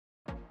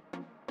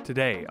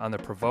today on the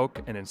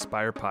Provoke and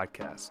Inspire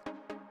podcast.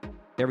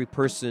 Every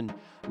person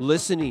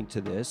listening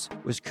to this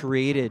was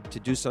created to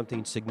do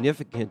something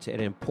significant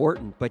and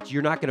important, but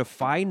you're not going to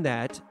find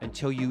that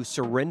until you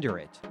surrender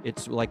it.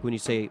 It's like when you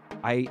say,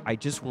 I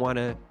just want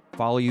to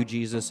follow you,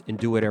 Jesus, and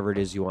do whatever it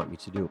is you want me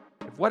to do.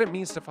 If what it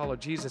means to follow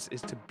Jesus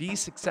is to be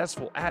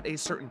successful at a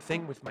certain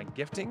thing with my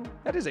gifting,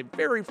 that is a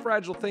very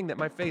fragile thing that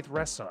my faith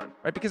rests on,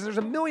 right? Because there's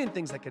a million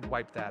things that could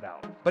wipe that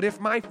out. But if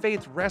my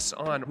faith rests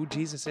on who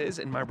Jesus is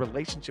and my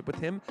relationship with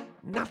him,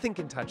 nothing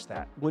can touch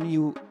that. When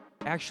you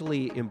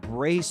actually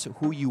embrace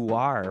who you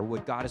are,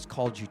 what God has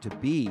called you to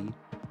be,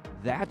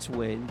 that's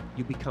when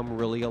you become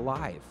really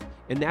alive.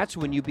 And that's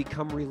when you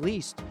become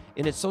released.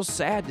 And it's so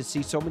sad to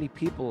see so many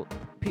people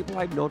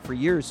I've known for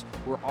years,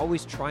 who are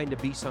always trying to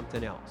be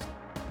something else.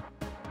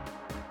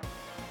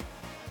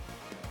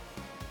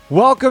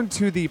 Welcome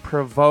to the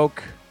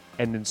Provoke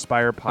and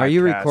Inspire podcast. Are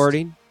you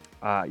recording?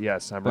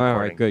 Yes, I'm recording. All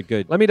right,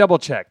 good. Let me double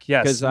check.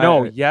 Yes.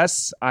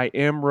 Yes, I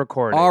am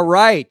recording. All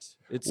right.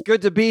 It's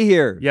good to be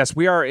here. Yes,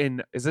 we are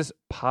in, is this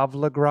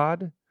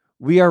Pavlograd?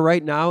 We are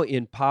right now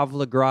in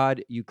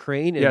Pavlograd,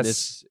 Ukraine, in Yes.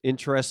 this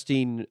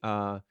interesting,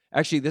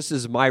 actually, this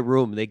is my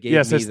room. They gave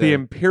Yes, me it's the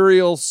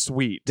Imperial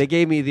Suite. They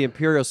gave me the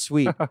Imperial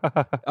Suite.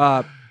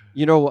 Why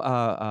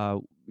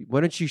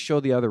don't you show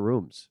the other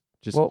rooms?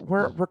 Well,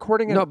 we're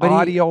recording an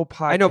audio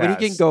podcast. I know, but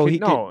he can go.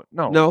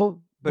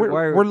 No. But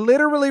we're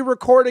literally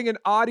recording an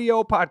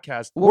audio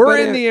podcast. Well, we're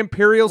but in the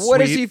Imperial Suite. What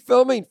is he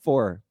filming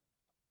for?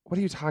 What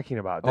are you talking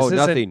about? Oh, This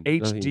is nothing. an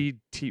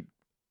HDT.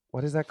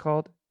 What is that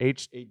called?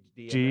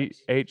 HDTV.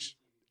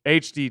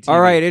 All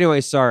right.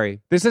 Anyway,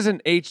 sorry. This is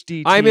an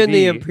HD. I'm in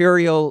the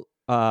Imperial.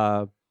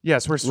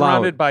 Yes, we're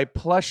surrounded by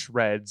plush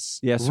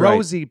reds, Yes,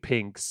 rosy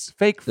pinks,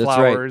 fake That's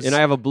flowers. right. And I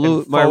have a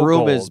blue. and My faux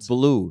room gold. is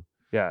blue.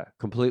 Yeah.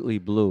 Completely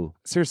blue.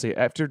 Seriously,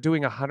 after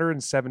doing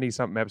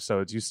 170-something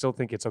episodes, you still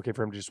think it's okay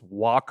for him to just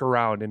walk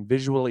around and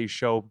visually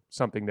show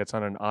something that's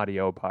on an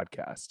audio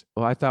podcast?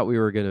 Well, I thought we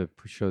were going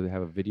to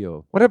have a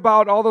video. What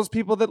about all those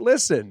people that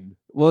listen?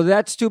 Well,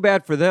 that's too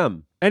bad for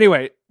them.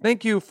 Anyway,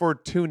 thank you for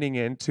tuning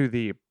in to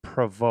the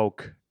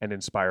Provoke and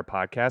Inspire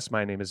podcast.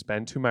 My name is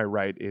Ben. To my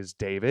right is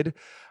David.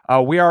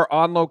 We are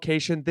on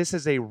location. This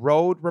is a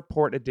road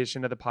report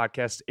edition of the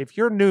podcast. If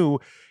you're new,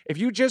 if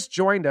you just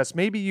joined us,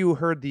 maybe you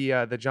heard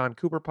the John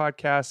Cooper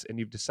podcast and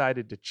you've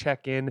decided to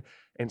check in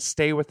and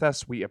stay with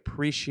us. We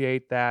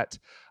appreciate that.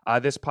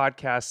 This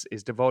podcast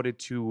is devoted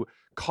to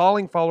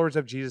calling followers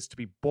of Jesus to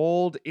be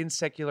bold in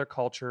secular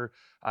culture,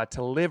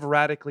 to live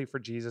radically for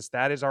Jesus.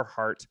 That is our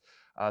heart.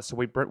 So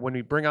when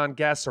we bring on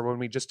guests or when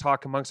we just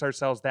talk amongst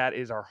ourselves, that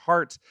is our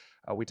heart.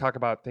 We talk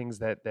about things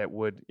that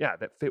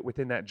fit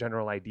within that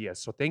general idea.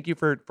 So thank you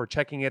for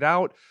checking it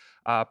out.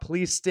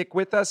 Please stick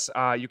with us.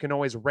 You can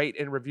always rate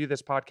and review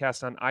this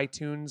podcast on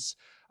iTunes,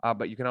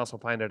 but you can also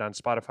find it on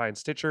Spotify and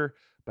Stitcher.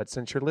 But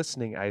since you're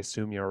listening, I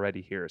assume you're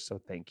already here. So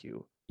thank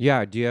you.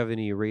 Yeah. Do you have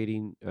any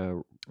rating?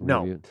 No.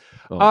 Review?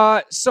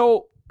 Oh.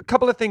 So a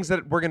couple of things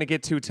that we're going to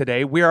get to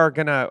today.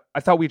 I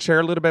thought we'd share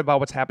a little bit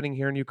about what's happening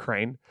here in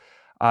Ukraine.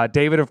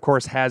 David, of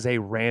course, has a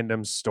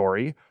random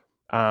story,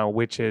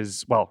 which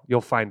is, well,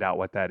 you'll find out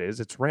what that is.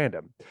 It's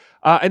random.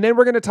 And then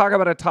we're going to talk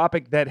about a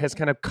topic that has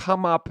kind of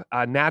come up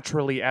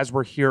naturally as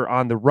we're here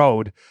on the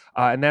road,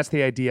 and that's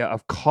the idea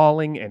of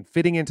calling and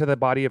fitting into the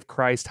body of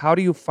Christ. How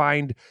do you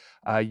find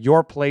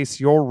your place,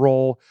 your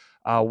role?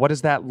 What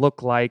does that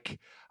look like?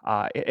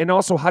 And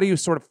also, how do you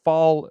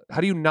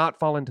not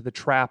fall into the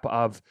trap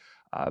of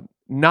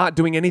not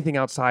doing anything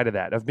outside of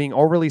that, of being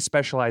overly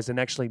specialized and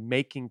actually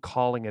making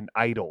calling an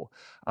idol?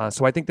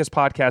 So I think this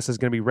podcast is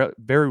going to be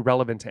very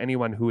relevant to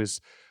anyone who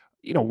is,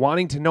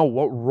 wanting to know,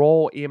 what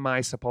role am I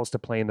supposed to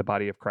play in the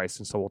body of Christ?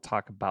 And so we'll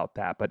talk about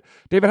that. But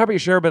David, how about you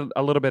share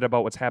a little bit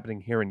about what's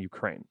happening here in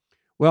Ukraine?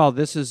 Well,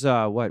 this is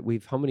how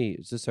many,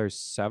 is this our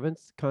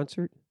 7th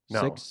concert?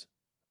 No.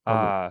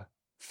 6th?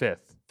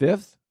 Fifth.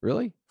 5th?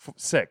 Really?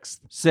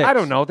 Sixth. 6th. I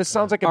don't know. This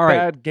sounds like a All right.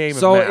 bad game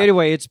So of math.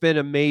 anyway, it's been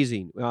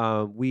amazing.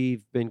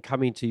 We've been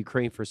coming to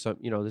Ukraine for some,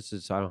 this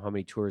is, I don't know how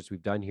many tours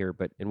we've done here,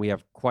 and we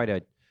have quite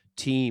a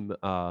team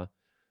of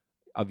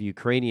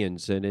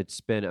Ukrainians, and it's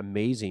been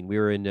amazing. We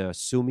were in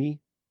Sumy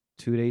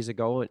 2 days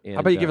ago. And, how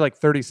about you give like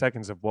 30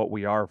 seconds of what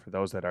we are for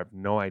those that have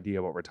no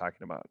idea what we're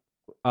talking about?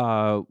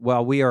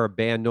 Well, we are a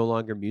band, No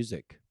Longer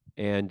Music,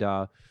 and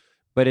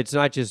but it's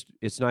not just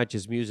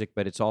music,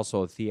 but it's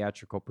also a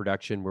theatrical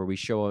production where we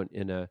show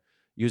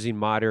using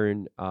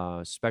modern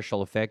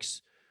special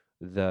effects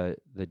the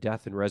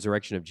death and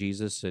resurrection of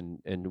Jesus,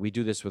 and we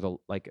do this with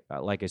like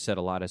I said,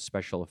 a lot of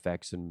special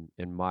effects and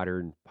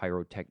modern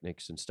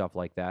pyrotechnics and stuff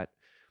like that.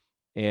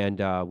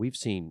 And we've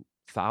seen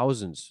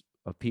thousands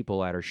of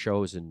people at our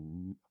shows,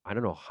 and I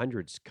don't know,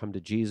 hundreds come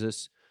to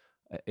Jesus.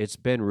 It's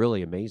been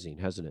really amazing,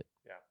 hasn't it?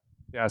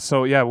 Yeah.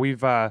 So yeah,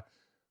 we've had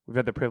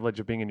the privilege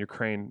of being in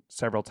Ukraine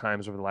several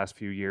times over the last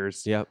few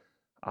years. Yep.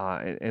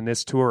 And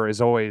this tour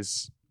is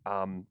always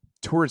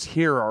tours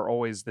here are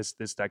always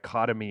this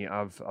dichotomy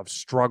of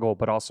struggle,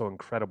 but also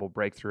incredible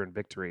breakthrough and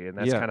victory. And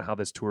that's kind of how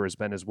this tour has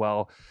been as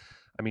well.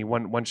 I mean,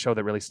 one show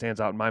that really stands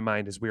out in my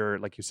mind is we were,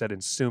 like you said, in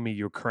Sumy,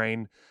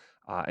 Ukraine.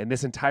 And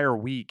this entire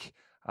week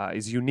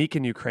is unique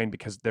in Ukraine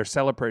because they're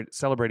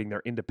celebrating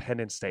their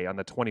Independence Day on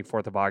the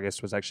 24th of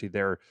August was actually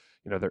their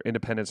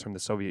independence from the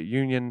Soviet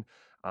Union.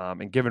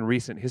 And given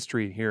recent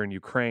history here in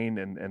Ukraine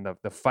and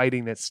the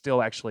fighting that's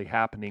still actually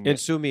happening. And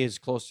Sumy is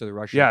close to the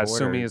Russian border. Yeah,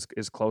 Sumy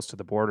is close to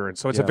the border. And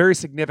so it's Yeah. a very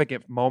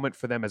significant moment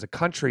for them as a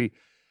country.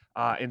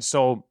 And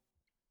so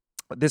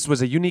this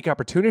was a unique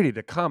opportunity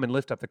to come and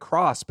lift up the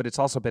cross, but it's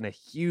also been a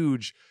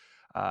huge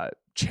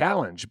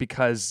challenge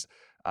because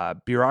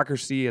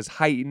bureaucracy is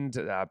heightened.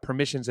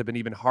 Permissions have been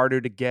even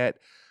harder to get.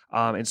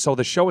 And so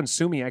the show in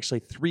Sumy, actually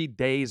 3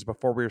 days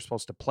before we were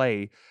supposed to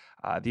play,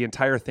 the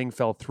entire thing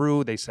fell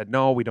through. They said,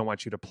 no, we don't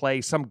want you to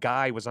play. Some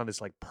guy was on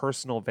this like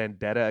personal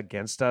vendetta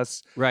against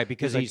us. Right,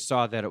 because He's he like-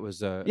 saw that it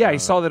was a Yeah, he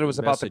saw that it was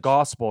about the message.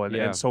 gospel. And,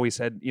 Yeah. and so he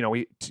said,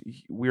 we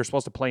were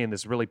supposed to play in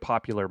this really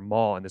popular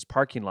mall in this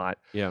parking lot.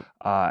 Yeah.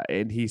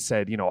 And he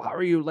said, how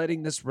are you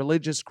letting this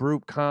religious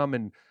group come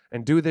and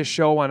do this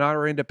show on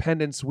our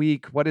Independence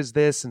Week? What is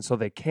this? And so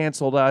they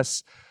canceled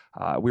us.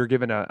 We were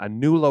given a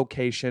new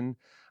location.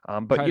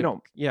 But,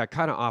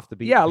 kind of off the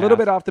beat. yeah, a little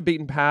bit off the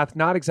beaten path,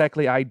 not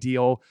exactly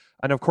ideal.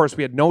 And of course,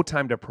 we had no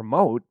time to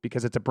promote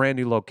because it's a brand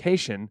new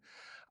location.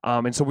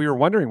 And so we were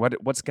wondering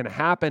what's going to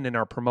happen. And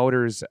our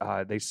promoters,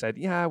 they said,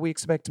 yeah, we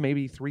expect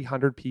maybe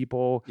 300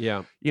 people,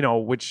 Yeah.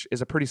 which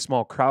is a pretty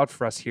small crowd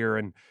for us here.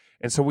 And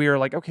so we were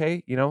like,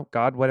 okay,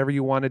 God, whatever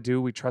you want to do,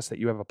 we trust that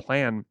you have a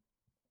plan.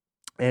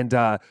 And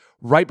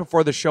right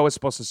before the show is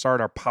supposed to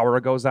start, our power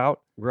goes out.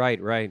 Right.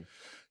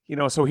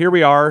 So here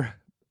we are.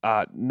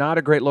 Not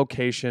a great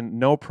location,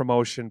 no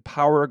promotion,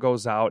 power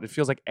goes out. It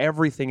feels like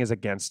everything is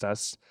against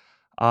us.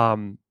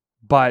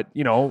 But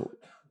we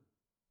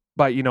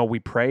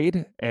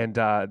prayed and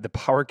the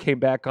power came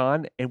back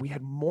on and we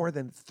had more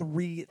than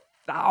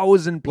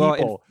 3,000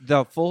 people.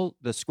 Well,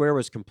 the square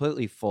was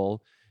completely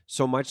full,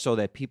 so much so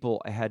that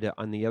people had to,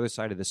 on the other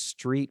side of the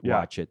street, Yeah.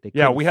 watch it. They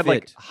Yeah, couldn't we had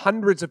like fit.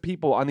 hundreds of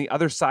people on the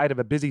other side of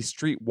a busy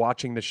street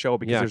watching the show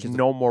because Yeah, there's 'cause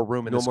no more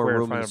room in no the more square in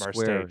room front in of our the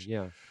square. stage.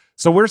 Yeah.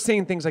 So we're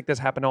seeing things like this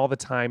happen all the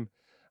time.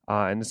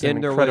 And it's an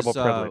And there incredible was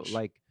privilege.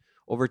 like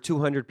over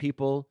 200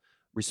 people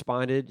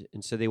responded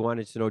and said they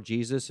wanted to know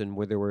Jesus, and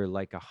where there were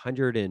like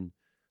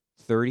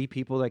 130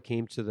 people that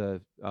came to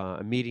the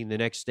meeting the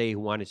next day who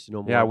wanted to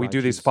know more. Yeah, we about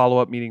do these Jesus.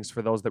 follow-up meetings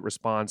for those that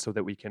respond so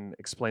that we can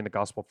explain the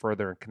gospel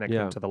further and connect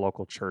Yeah. them to the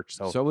local church.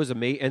 So, So it was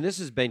amazing, and this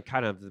has been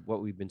kind of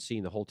what we've been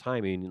seeing the whole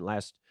time. I mean,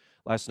 last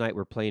night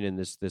we're playing in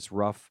this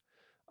rough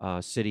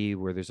city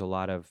where there's a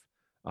lot of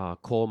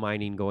coal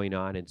mining going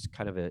on. It's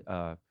kind of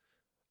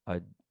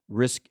a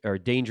risk or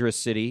dangerous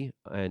city,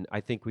 and I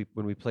think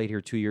when we played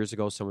here 2 years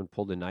ago, someone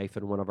pulled a knife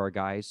on one of our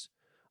guys.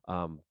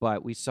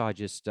 But we saw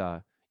just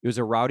it was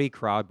a rowdy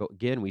crowd. But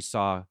again, we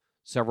saw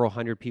several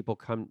hundred people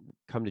come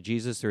to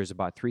Jesus. There's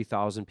about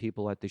 3,000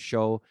 people at the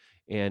show,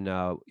 and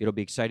it'll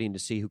be exciting to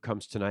see who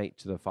comes tonight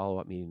to the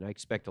follow-up meeting. I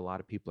expect a lot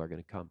of people are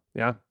going to come.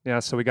 yeah.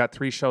 So we got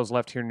 3 shows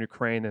left here in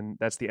Ukraine, and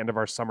that's the end of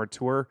our summer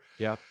tour.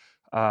 Yeah.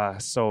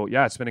 So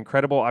yeah, it's been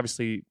incredible.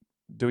 Obviously,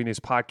 doing these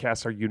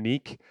podcasts are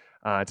unique.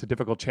 It's a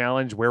difficult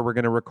challenge where we're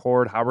going to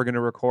record, how we're going to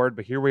record.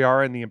 But here we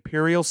are in the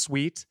Imperial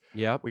Suite.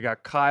 Yep. We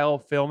got Kyle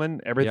filming.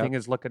 Everything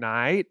is looking all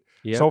right.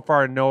 Yep. So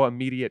far, no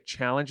immediate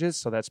challenges.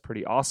 So that's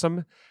pretty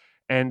awesome.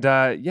 And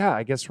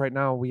I guess right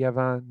now we have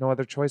no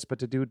other choice but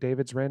to do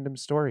David's random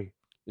story.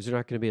 Is there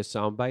not going to be a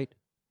soundbite?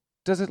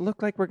 Does it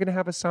look like we're going to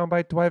have a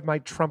soundbite? Do I have my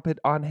trumpet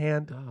on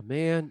hand? Oh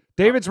man,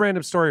 David's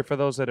random story, for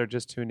those that are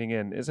just tuning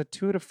in, is a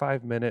 2 to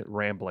 5 minute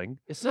rambling.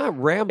 it's not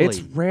rambling. It's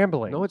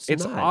rambling. No, it's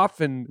It's not.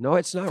 often No,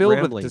 it's not filled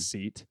rambling. with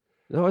deceit.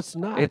 No, it's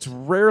not. It's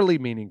rarely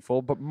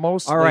meaningful, but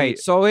mostly. all right.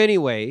 So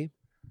anyway,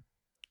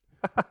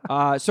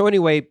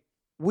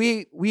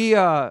 we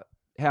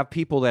have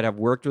people that have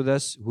worked with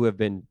us who have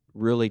been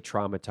really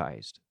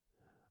traumatized.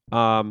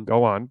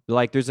 Go on.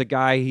 Like there's a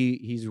guy.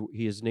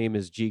 His name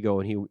is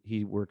Jigo, and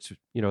he works.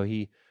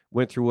 He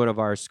went through one of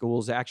our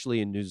schools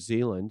actually in New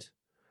Zealand,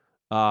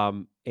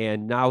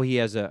 and now he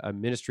has a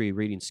ministry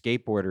reading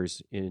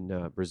skateboarders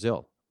in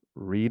Brazil.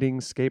 Reading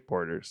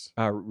skateboarders.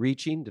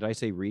 Reaching? Did I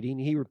say reading?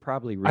 He would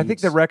probably read. I think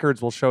the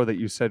records will show that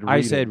you said reading.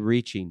 I said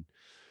reaching.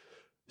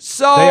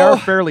 So They are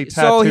fairly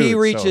So he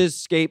tattooed,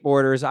 reaches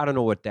skateboarders. I don't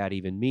know what that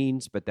even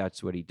means, but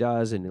that's what he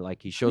does, and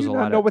like he shows you a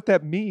not lot know of. what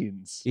that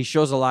means. He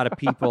shows a lot of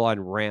people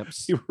on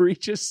ramps. He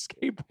reaches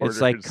skateboarders.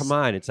 It's like, come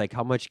on! It's like,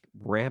 how much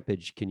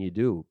rampage can you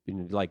do?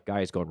 And like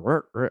guys going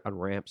on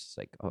ramps. It's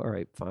like, all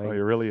right, fine. Oh,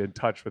 you're really in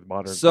touch with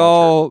modern culture.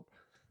 So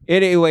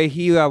anyway,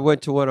 he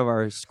went to one of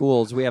our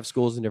schools. We have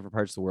schools in different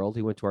parts of the world.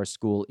 He went to our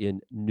school in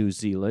New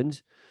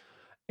Zealand.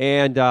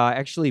 And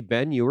actually,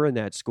 Ben, you were in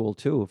that school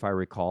too, if I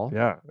recall.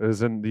 Yeah, it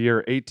was in the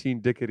year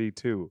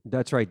 18-2.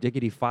 That's right,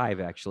 Dickety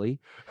 5, actually.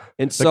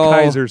 And The so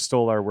Kaiser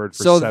stole our word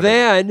for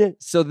seven.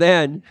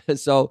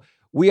 So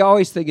we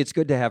always think it's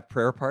good to have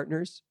prayer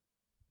partners.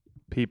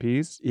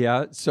 PPs.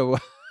 Yeah. So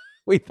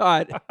we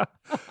thought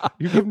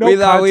You give no we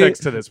thought we-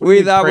 context to this. What we do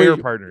you mean thought prayer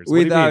we- partners. we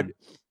What do you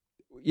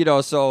thought,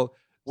 mean? so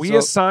We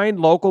assigned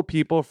local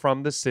people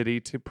from the city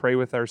to pray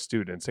with our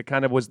students. It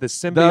kind of was the thus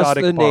symbiotic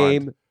the bond,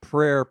 name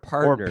prayer or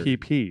partner.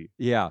 PP.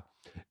 Yeah.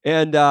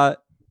 and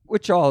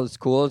which all is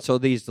cool. And so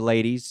these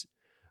ladies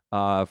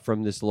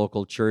from this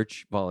local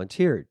church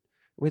volunteered.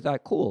 We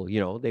thought, cool,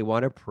 they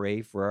want to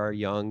pray for our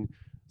young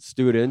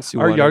students,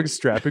 our young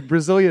strapping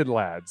Brazilian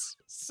lads.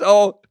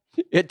 So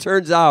it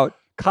turns out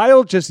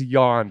Kyle just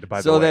yawned.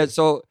 By the way,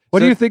 what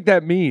do you think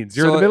that means?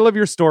 You're in the middle of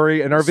your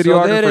story, and our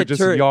videographer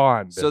just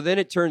yawned. So then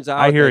it turns out,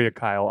 I hear you,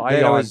 Kyle.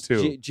 I yawned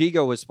too.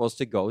 Jigo was supposed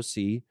to go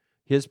see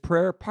his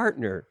prayer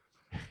partner,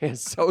 and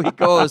so he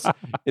goes,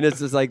 and it's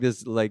just like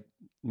this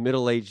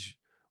middle-aged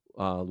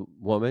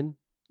woman,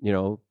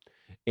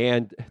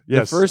 and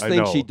the first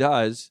thing she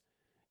does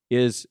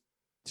is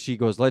she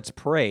goes, "Let's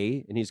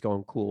pray," and he's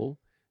going, "Cool,"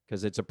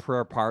 because it's a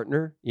prayer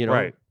partner,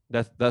 right?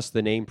 That's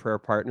the name, prayer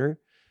partner.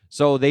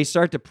 So they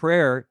start to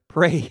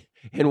pray,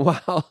 and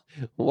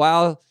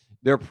while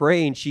they're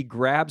praying, she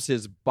grabs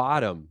his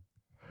bottom.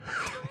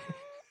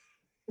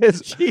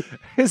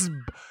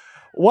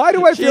 Why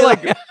do I feel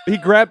like he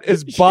grabbed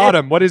his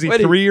bottom? What is he,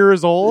 3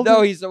 years old?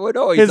 No, he's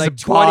like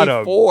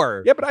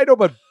 24. Yeah, but I know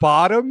about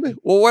bottom.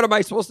 Well, what am I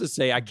supposed to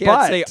say? I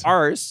can't say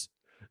arse.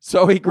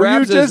 So he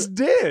grabs you just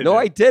did. No,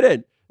 I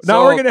didn't.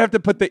 Now we're going to have to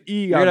put the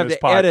E on this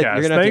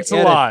podcast. Thanks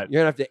a lot.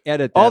 You're going to have to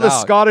edit that All the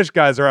out. Scottish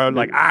guys are out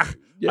like,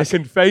 I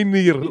can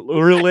finally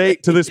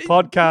relate to this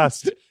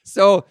podcast.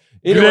 So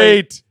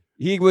anyway, great.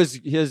 He was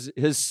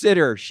his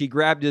sitter. She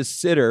grabbed his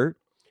sitter,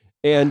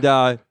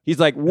 and he's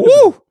like,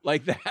 woo,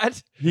 like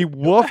that. He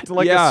woofed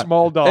like a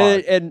small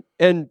dog.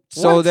 And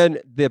so then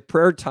the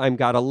prayer time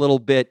got a little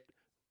bit,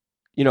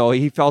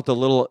 he felt a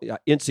little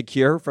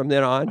insecure from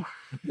then on.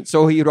 And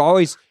so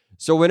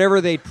so whenever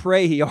they'd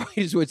pray, he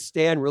always would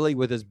stand really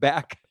with his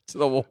back to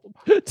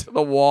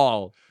the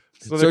wall.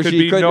 So there could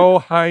be no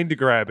hind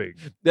grabbing.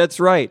 That's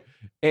right.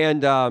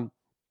 And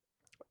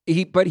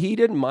he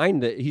didn't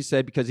mind that. He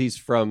said because he's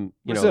from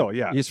Brazil,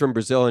 he's from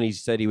Brazil, and he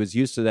said he was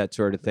used to that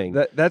sort of thing.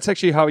 That's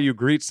actually how you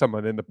greet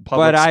someone in the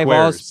public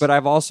squares. But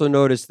I've also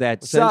noticed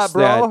that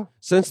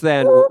since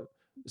then,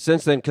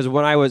 because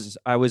when I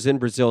was in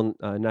Brazil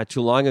not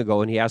too long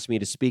ago, and he asked me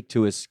to speak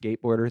to his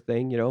skateboarder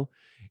thing,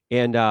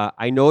 and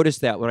I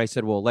noticed that when I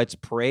said, well, let's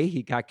pray,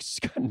 he got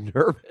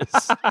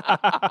nervous.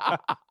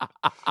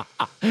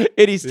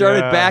 And he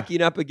started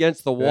backing up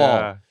against the wall.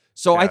 Yeah.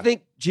 So I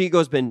think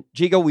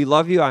Jigo, we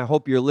love you. I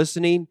hope you're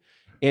listening.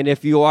 And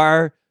if you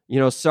are,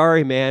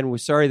 sorry, man, we're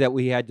sorry that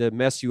we had to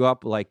mess you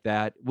up like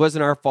that. It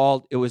wasn't our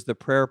fault. It was the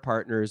prayer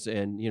partners.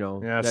 And,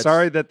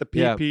 sorry that the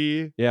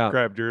PP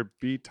grabbed your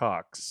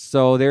B-tox.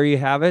 So there you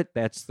have it.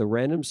 That's the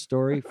random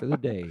story for the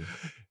day.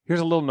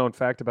 Here's a little known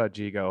fact about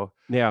Jigo.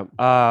 Yeah.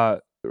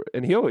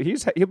 And he'll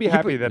be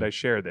happy that I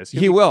share this.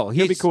 He'll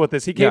be cool with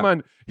this. He came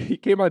on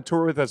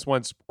tour with us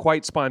once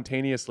quite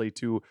spontaneously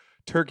to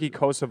Turkey,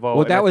 Kosovo.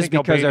 Well, that was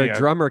because Albania. our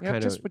drummer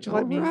kind of. Would you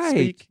let me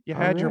speak? You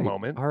had your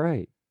moment. All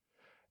right.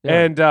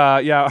 Yeah. And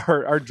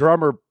our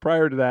drummer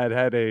prior to that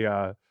had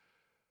a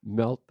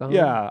meltdown.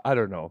 Yeah, I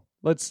don't know.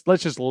 Let's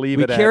just leave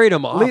it. We carried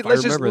him off.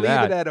 Let's just leave it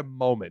at a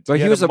moment. But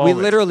we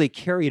literally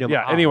carried him.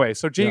 Yeah. off. Anyway,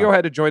 so Jigo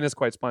had to join us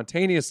quite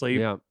spontaneously.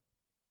 Yeah.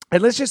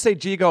 And let's just say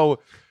Jigo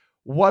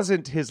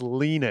wasn't his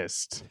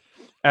leanest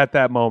at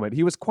that moment.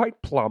 He was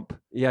quite plump.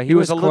 Yeah, he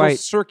was a little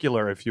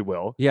circular, if you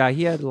will. Yeah,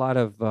 he had a lot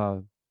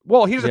of.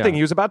 Well, here's the thing: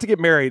 he was about to get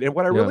married, and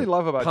what I really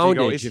love about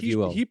Jigo is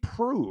he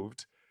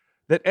proved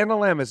that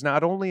NLM is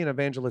not only an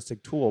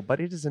evangelistic tool, but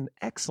it is an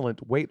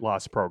excellent weight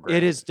loss program.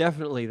 It is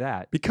definitely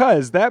that,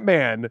 because that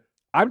man,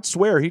 I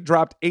swear, he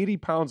dropped 80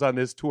 pounds on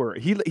this tour.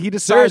 He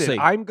decided, Seriously.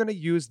 I'm going to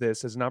use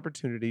this as an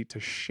opportunity to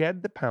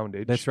shed the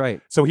poundage. That's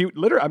right. So he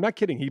literally, I'm not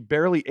kidding, he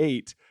barely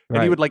ate.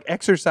 And he would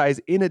exercise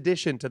in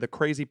addition to the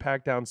crazy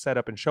pack down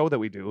setup and show that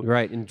we do.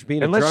 Right. And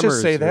let's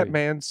just say that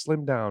man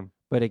slimmed down.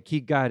 But he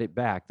got it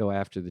back, though,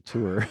 after the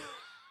tour.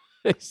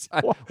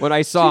 When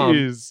I saw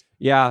him.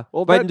 Yeah.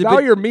 Well, now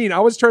you're mean. I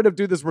was trying to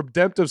do this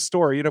redemptive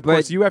story. Of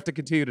course, you have to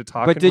continue to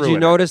talk. But did you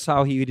notice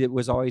how he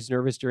was always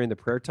nervous during the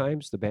prayer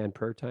times, the band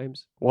prayer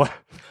times? What?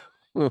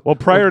 Well,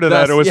 prior to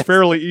that, it was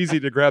fairly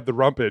easy to grab the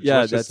rumpage. Yeah,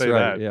 let's just say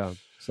right. That. Yeah.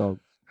 So.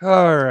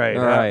 All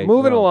right.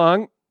 Moving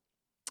along.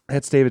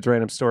 That's David's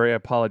random story. I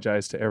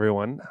apologize to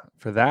everyone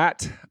for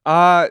that.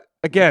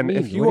 Again,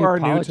 if you are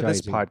new to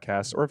this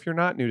podcast, or if you're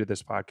not new to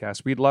this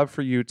podcast, we'd love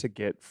for you to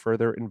get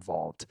further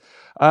involved.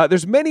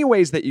 There's many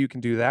ways that you can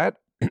do that.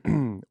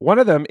 One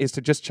of them is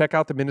to just check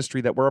out the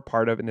ministry that we're a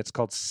part of, and it's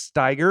called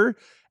Steiger,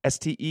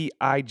 STEIGER.org.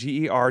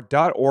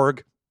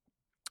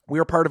 We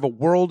are part of a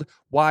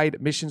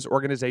worldwide missions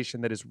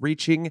organization that is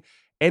reaching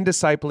and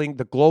discipling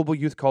the global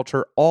youth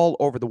culture all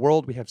over the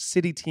world. We have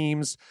city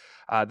teams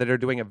that are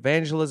doing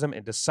evangelism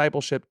and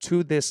discipleship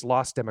to this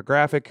lost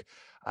demographic.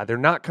 They're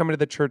not coming to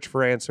the church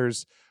for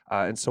answers.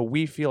 And so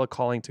we feel a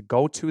calling to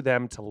go to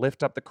them, to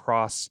lift up the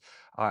cross,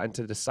 and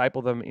to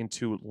disciple them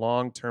into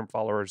long-term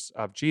followers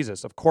of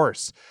Jesus, of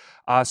course.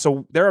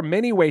 So there are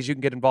many ways you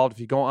can get involved.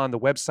 If you go on the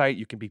website,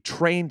 you can be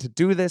trained to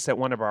do this at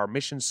one of our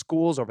mission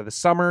schools over the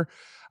summer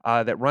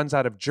that runs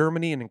out of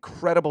Germany, an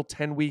incredible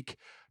 10-week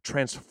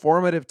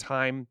transformative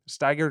time.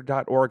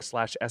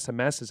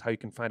 Steiger.org/SMS is how you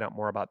can find out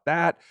more about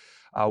that.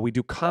 We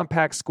do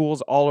compact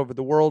schools all over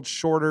the world,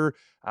 shorter,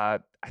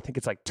 I think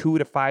it's like 2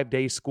 to 5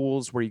 day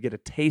schools where you get a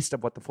taste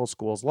of what the full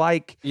school is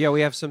like. Yeah,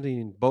 we have something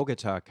in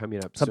Bogota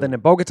coming up Something soon. in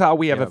Bogota.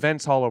 We have Yeah.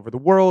 events all over the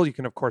world. You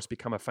can, of course,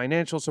 become a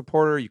financial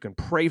supporter. You can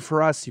pray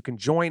for us. You can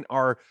join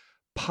our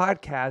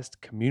podcast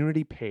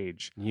community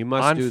page You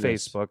must on do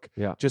this. Facebook.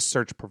 Yeah. Just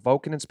search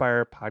Provoke and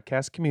Inspire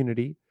Podcast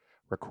Community,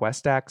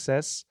 request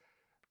access,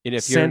 And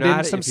if you're send not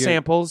in some if you're-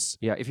 samples.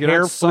 yeah, if you're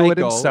hair not fluid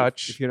and psycho,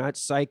 such, if you're not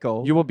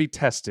psycho, You will be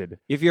tested.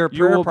 if you're a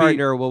you will prayer be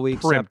partner, will we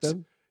accept primped.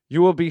 them?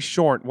 You will be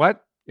shorn.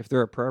 What? If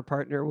they're a prayer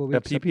partner, will we The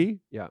accept PP?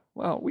 Yeah.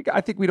 Well,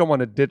 I think we don't want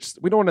to ditch.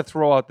 We don't want to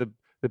throw out the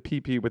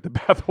PP with the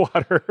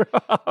bathwater.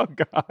 Oh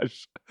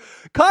gosh,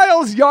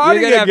 Kyle's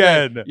yawning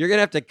again. You're gonna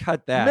have to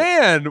cut that.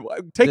 Man,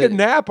 take a The-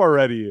 nap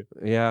already.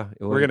 Yeah,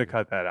 We're gonna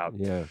cut that out.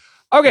 Yeah.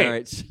 Okay, All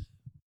right.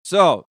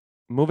 So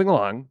moving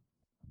along.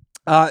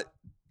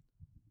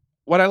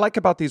 What I like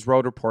about these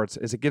road reports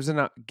is it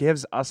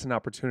gives us an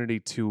opportunity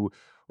to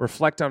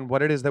reflect on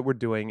what it is that we're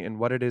doing and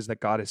what it is that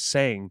God is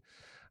saying.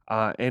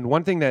 And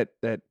one thing that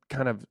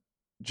kind of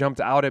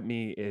jumped out at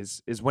me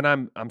is when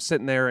I'm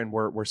sitting there and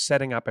we're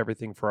setting up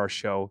everything for our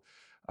show.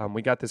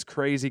 We got this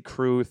crazy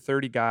crew,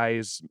 30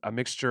 guys, a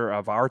mixture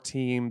of our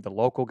team, the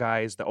local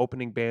guys, the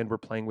opening band we're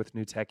playing with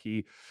New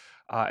Techie,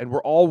 and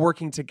we're all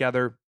working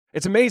together.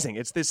 It's amazing.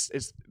 It's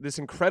this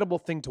incredible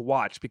thing to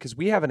watch because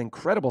we have an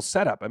incredible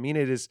setup. I mean,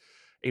 it is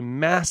a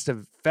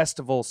massive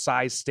festival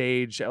size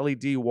stage,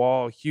 LED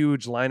wall,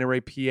 huge line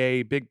array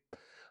PA, big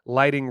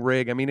lighting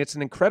rig. I mean, it's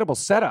an incredible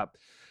setup.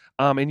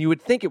 And you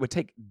would think it would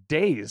take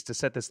days to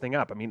set this thing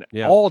up. I mean,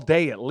 all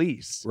day at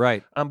least.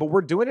 right, But we're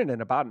doing it in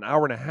about an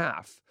hour and a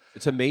half.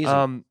 it's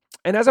amazing.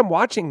 And as I'm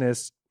watching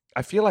this,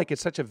 I feel like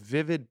it's such a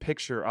vivid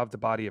picture of the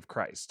body of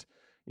Christ.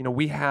 You know,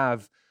 we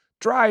have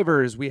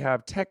drivers, we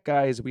have tech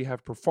guys, we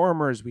have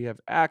performers, we have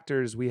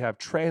actors, we have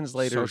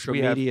translators, Social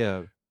we media.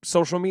 have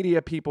social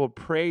media people,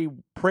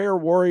 prayer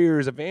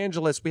warriors,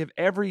 evangelists. We have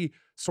every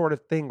sort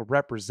of thing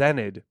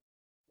represented.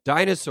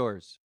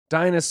 Dinosaurs.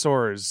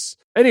 Dinosaurs.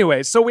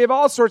 Anyway, so we have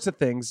all sorts of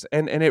things,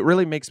 and it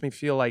really makes me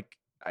feel like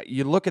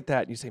you look at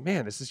that and you say,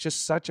 man, this is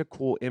just such a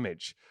cool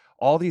image.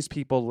 All these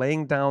people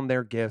laying down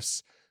their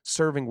gifts,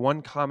 serving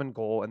one common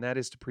goal, and that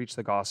is to preach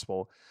the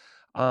gospel.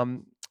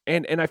 And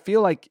I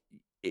feel like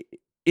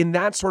in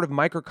that sort of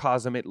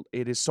microcosm,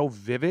 it is so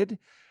vivid,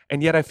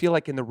 and yet I feel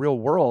like in the real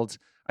world,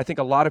 I think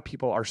a lot of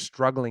people are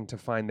struggling to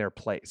find their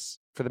place.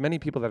 For the many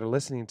people that are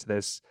listening to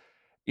this,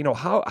 you know,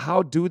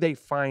 how do they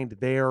find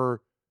their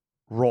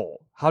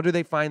role? How do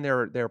they find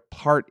their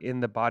part in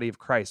the body of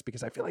Christ?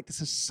 Because I feel like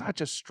this is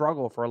such a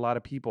struggle for a lot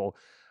of people.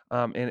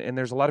 And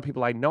there's a lot of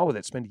people I know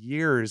that spend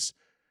years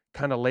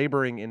kind of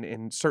laboring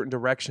in certain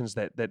directions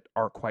that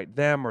aren't quite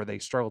them, or they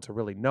struggle to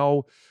really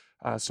know.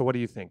 So what do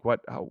you think? What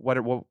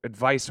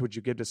advice would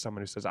you give to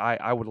someone who says,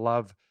 I would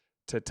love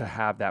to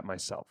have that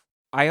myself?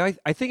 I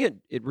think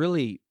it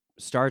really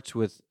starts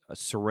with a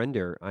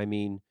surrender. I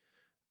mean,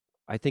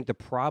 I think the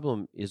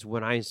problem is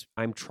when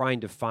I'm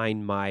trying to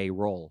find my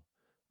role.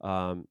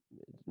 It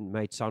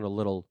might sound a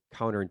little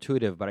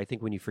counterintuitive, but I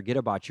think when you forget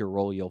about your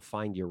role, you'll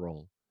find your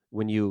role.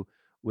 When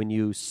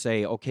you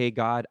say, "Okay,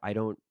 God, I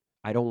don't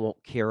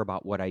care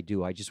about what I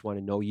do. I just want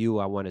to know you.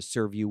 I want to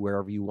serve you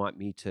wherever you want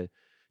me to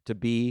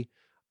be,"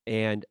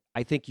 and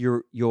I think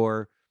your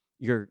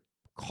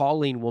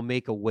calling will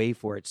make a way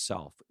for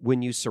itself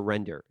when you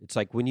surrender. It's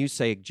like when you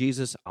say,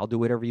 Jesus, I'll do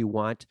whatever you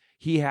want.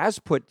 He has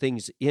put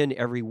things in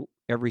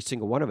every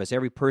single one of us.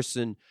 Every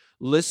person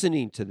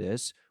listening to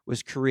this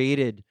was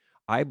created,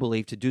 I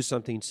believe, to do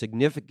something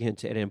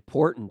significant and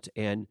important.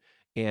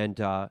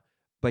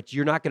 But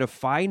you're not going to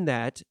find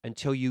that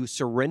until you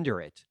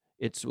surrender it.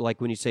 It's like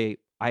when you say,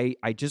 I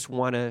just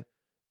want to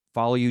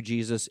follow you,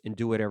 Jesus, and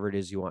do whatever it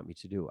is you want me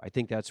to do. I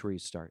think that's where you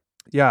start.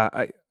 Yeah,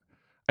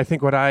 I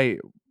think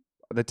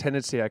the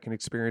tendency I can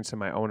experience in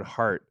my own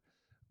heart,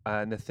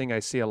 and the thing I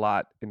see a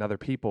lot in other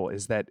people,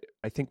 is that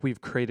I think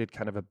we've created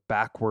kind of a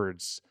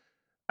backwards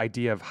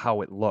idea of how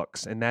it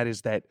looks, and that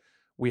is that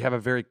we have a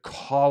very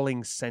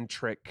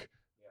calling-centric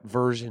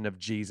version of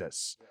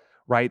Jesus,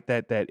 right?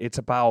 That it's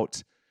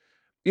about,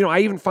 you know, I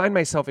even find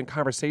myself in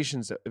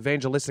conversations,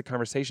 evangelistic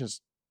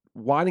conversations,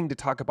 wanting to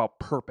talk about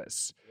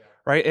purpose,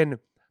 right? And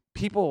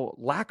people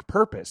lack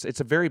purpose. It's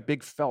a very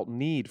big felt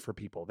need for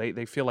people.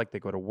 They feel like they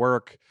go to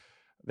work,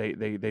 they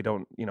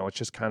don't, you know, it's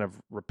just kind of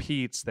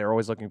repeats. They're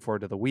always looking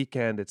forward to the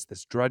weekend. It's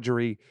this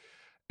drudgery.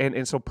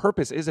 And so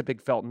purpose is a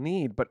big felt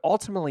need, but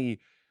ultimately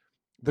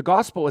the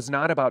gospel is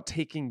not about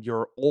taking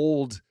your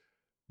old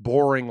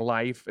boring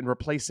life and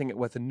replacing it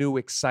with a new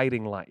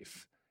exciting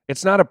life.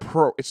 It's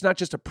not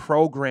just a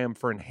program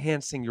for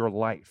enhancing your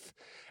life.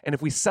 And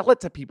if we sell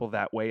it to people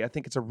that way, I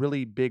think it's a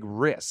really big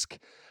risk,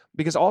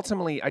 because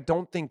ultimately I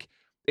don't think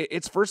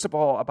it's, first of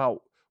all,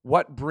 about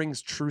what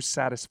brings true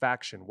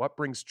satisfaction, what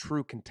brings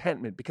true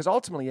contentment, because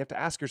ultimately you have to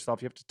ask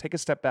yourself, you have to take a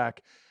step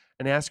back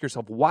and ask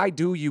yourself, why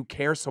do you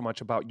care so much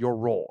about your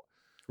role?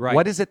 Right.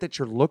 What is it that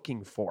you're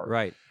looking for?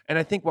 Right. And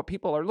I think what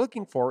people are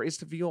looking for is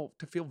to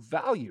feel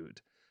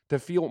valued, to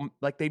feel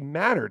like they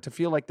matter, to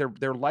feel like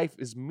their life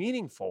is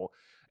meaningful.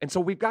 And so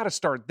we've got to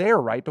start there,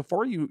 right?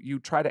 Before you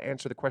try to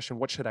answer the question,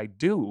 what should I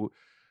do?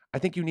 I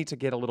think you need to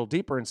get a little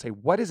deeper and say,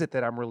 what is it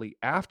that I'm really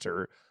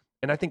after?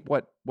 And I think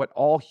what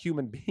all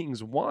human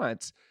beings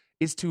want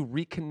is to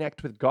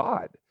reconnect with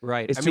God,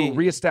 Right. is to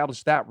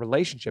reestablish that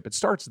relationship. It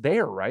starts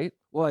there, right?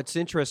 Well, it's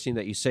interesting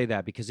that you say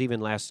that, because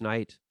even last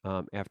night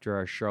after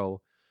our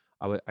show,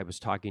 I was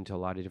talking to a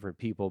lot of different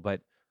people,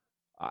 but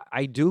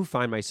I do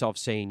find myself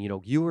saying,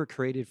 you were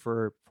created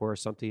for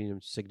something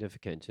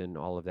significant and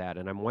all of that.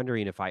 And I'm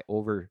wondering if I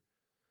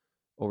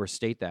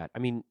overstate that. I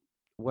mean,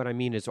 what I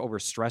mean is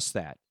overstress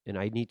that. And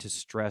I need to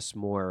stress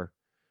more.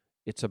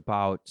 It's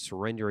about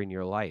surrendering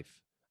your life.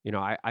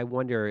 I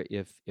wonder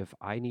if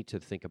I need to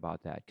think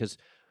about that, because,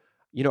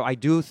 I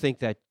do think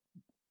that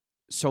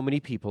so many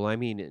people, I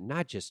mean,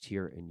 not just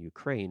here in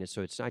Ukraine,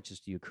 so it's not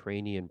just a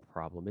Ukrainian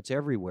problem, it's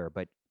everywhere.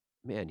 But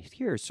man,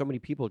 here, so many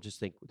people just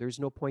think there's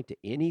no point to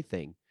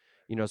anything,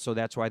 so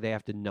that's why they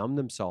have to numb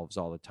themselves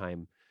all the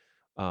time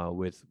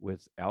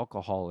with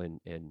alcohol,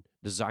 and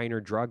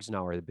designer drugs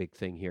now are the big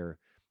thing here.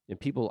 And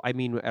people, I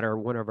mean, at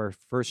one of our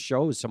first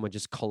shows, someone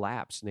just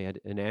collapsed, and they had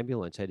an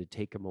ambulance had to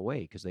take him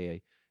away because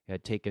they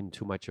had taken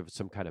too much of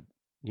some kind of,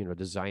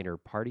 designer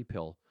party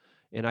pill.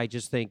 And I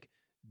just think,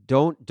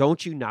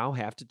 don't you now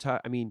have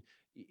to I mean,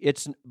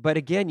 but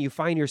again, you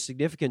find your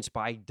significance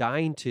by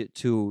dying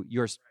to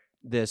your,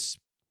 this,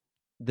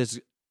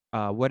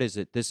 what is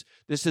it? This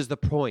is the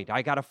point.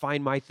 I got to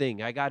find my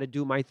thing. I got to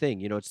do my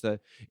thing. It's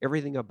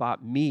everything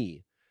about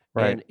me.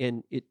 Right.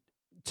 And it,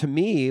 to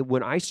me,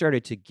 when I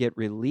started to get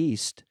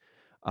released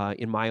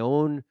in my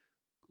own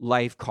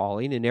life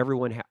calling, and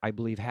everyone I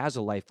believe has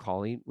a life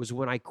calling, was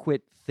when I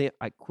quit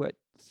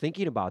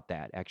thinking about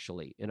that,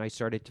 actually, and I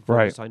started to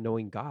focus on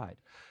knowing God.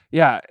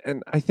 Yeah,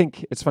 and I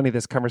think it's funny,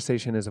 this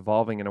conversation is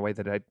evolving in a way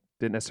that I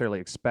didn't necessarily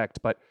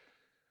expect, but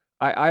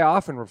I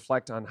often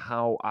reflect on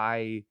how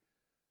I'm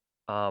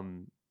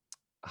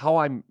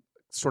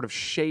sort of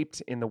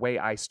shaped in the way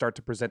I start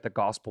to present the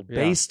gospel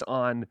based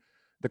on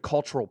the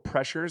cultural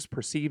pressures,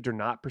 perceived or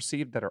not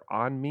perceived, that are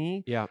on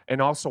me,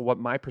 and also what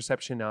my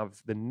perception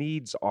of the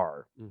needs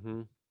are.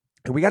 Mm-hmm.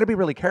 And we got to be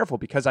really careful,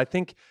 because I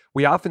think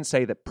we often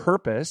say that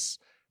purpose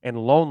and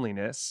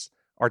loneliness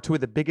are two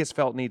of the biggest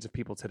felt needs of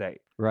people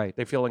today. Right.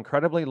 They feel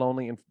incredibly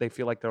lonely, and they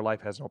feel like their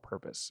life has no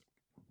purpose.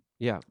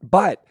 Yeah.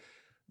 But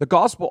the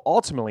gospel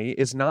ultimately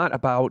is not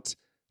about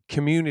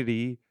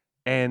community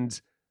and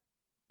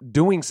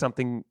doing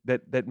something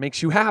that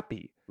makes you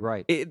happy.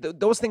 Right.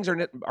 Those things are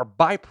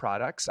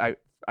byproducts.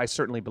 I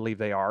certainly believe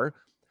they are.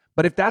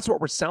 But if that's what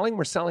we're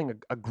selling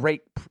a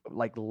great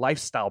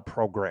lifestyle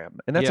program.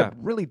 And that's a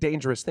really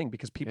dangerous thing,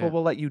 because people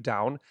will let you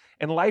down,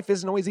 and life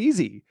isn't always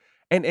easy.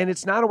 And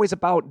it's not always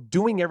about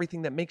doing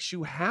everything that makes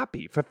you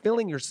happy,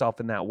 fulfilling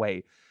yourself in that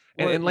way.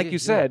 And like you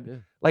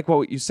said, like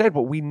what you said,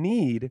 what we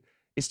need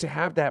is to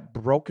have that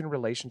broken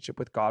relationship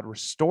with God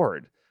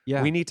restored.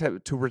 Yeah. We need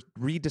to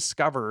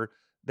rediscover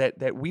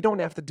that we don't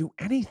have to do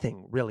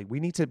anything, really.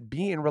 We need to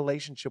be in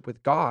relationship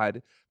with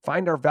God,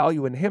 find our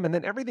value in Him, and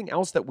then everything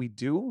else that we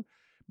do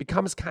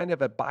becomes kind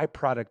of a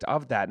byproduct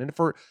of that. And if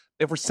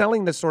we're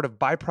selling this sort of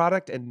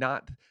byproduct and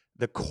not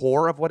the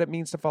core of what it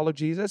means to follow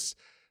Jesus,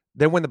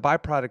 then when the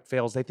byproduct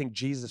fails, they think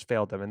Jesus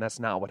failed them, and that's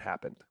not what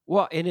happened.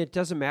 Well, and it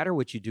doesn't matter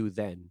what you do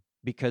then,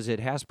 because it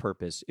has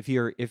purpose. If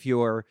you're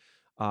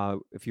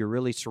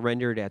really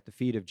surrendered at the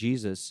feet of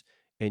Jesus,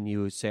 and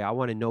you say, I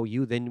want to know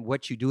you, then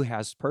what you do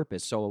has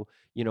purpose. So,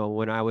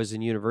 when I was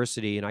in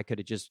university, and I could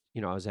have just,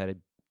 I was at a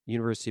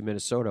University of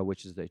Minnesota,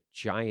 which is the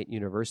giant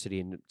university,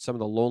 and some of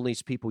the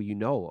loneliest people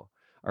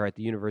are at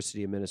the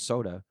University of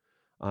Minnesota.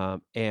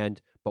 But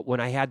when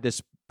I had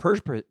this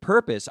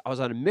purpose, I was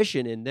on a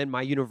mission, and then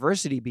my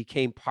university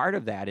became part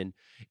of that,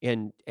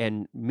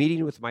 and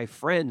meeting with my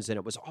friends, and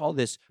it was all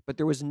this, but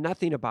there was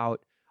nothing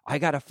about, I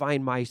got to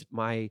find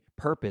my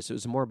purpose. It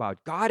was more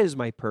about God is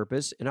my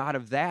purpose, and out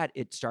of that,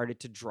 it started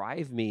to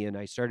drive me, and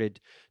I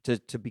started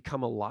to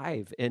become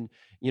alive. And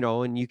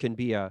and you can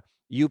be a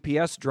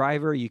UPS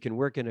driver, you can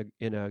work in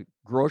a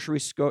grocery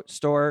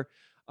store,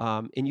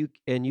 and you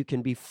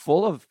can be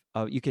full of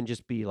you can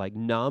just be like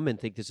numb and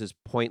think this is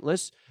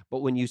pointless. But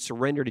when you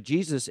surrender to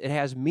Jesus, it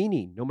has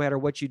meaning, no matter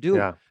what you do.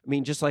 Yeah. I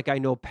mean, just like I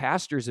know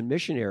pastors and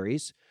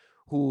missionaries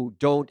who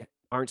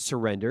aren't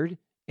surrendered,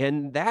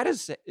 and that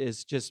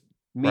is just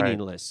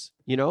meaningless,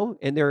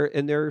 and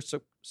they're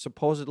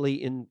supposedly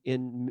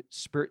in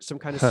spirit, some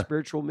kind of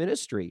spiritual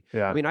ministry.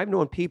 Yeah. I mean, I've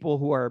known people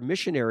who are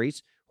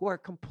missionaries who are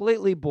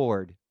completely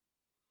bored,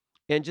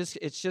 and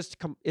it's just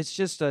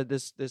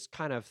this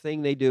kind of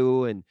thing they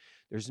do, and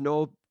there's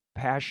no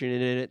passion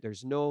in it,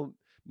 there's no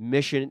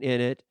mission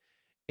in it,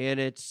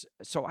 and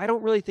so I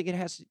don't really think it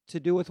has to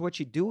do with what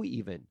you do,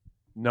 even.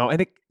 No,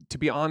 and to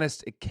be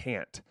honest, it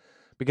can't,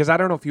 because I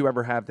don't know if you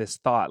ever have this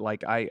thought,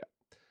 like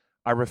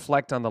I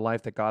reflect on the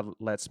life that God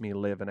lets me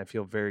live, and I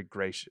feel very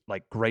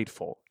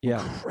grateful,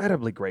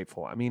 incredibly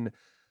grateful. I mean,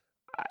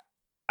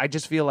 I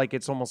just feel like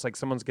it's almost like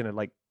someone's going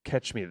to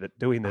catch me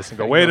doing this and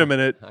go, wait a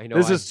minute,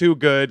 this is too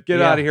good.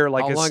 Get out of here.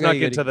 Like I snuck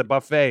into the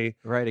buffet.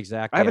 Right,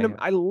 exactly.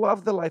 I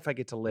love the life I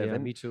get to live. Yeah,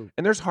 and me too.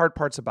 And there's hard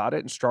parts about it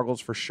and struggles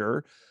for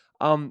sure.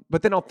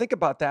 But then I'll think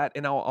about that,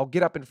 and I'll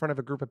get up in front of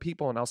a group of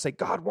people and I'll say,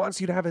 God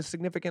wants you to have a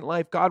significant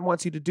life. God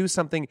wants you to do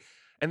something.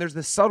 And there's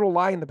this subtle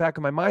lie in the back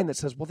of my mind that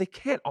says, well, they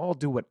can't all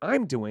do what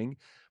I'm doing,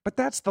 but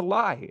that's the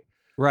lie.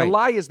 Right. The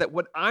lie is that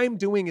what I'm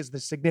doing is the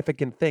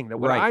significant thing, that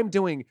what Right. I'm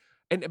doing,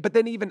 but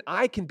then even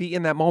I can be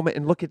in that moment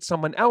and look at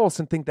someone else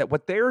and think that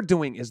what they're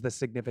doing is the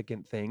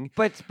significant thing.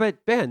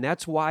 But Ben,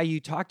 that's why you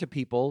talk to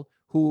people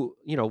who,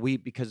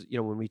 because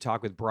when we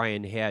talk with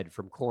Brian Head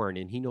from Korn,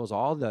 and he knows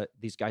all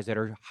these guys that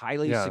are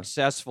highly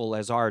successful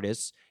as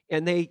artists,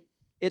 and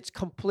it's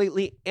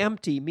completely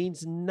empty,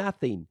 means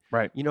nothing.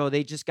 Right.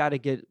 They just got to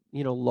get,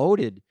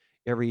 loaded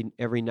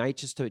every night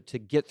just to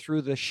get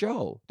through the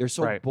show. They're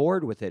so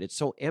bored with it. It's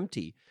so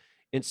empty.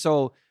 And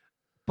so,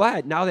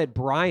 but now that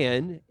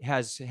Brian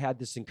has had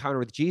this encounter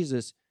with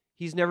Jesus,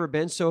 he's never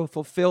been so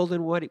fulfilled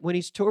in when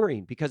he's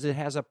touring, because it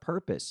has a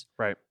purpose.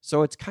 Right.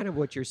 So it's kind of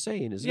what you're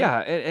saying, isn't it? Yeah.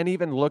 And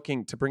even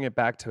looking to bring it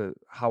back to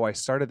how I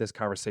started this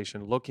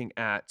conversation, looking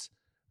at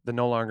the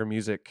No Longer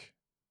Music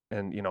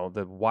and,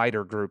 the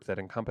wider group that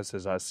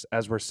encompasses us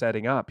as we're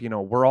setting up,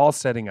 we're all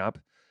setting up.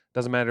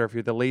 Doesn't matter if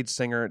you're the lead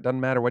singer. It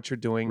doesn't matter what you're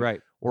doing. Right.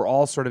 We're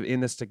all sort of in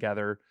this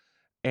together.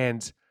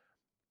 And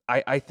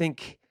I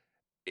think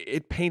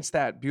it paints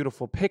that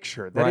beautiful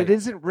picture that it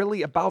isn't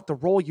really about the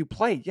role you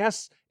play.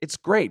 Yes, it's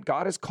great.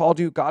 God has called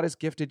you. God has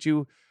gifted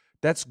you.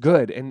 That's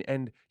good.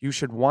 And you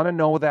should want to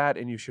know that,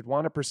 and you should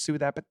want to pursue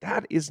that. But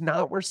that is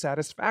not where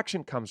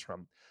satisfaction comes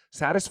from.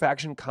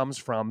 Satisfaction comes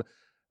from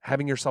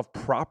having yourself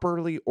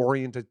properly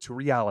oriented to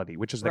reality,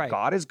 which is that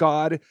God is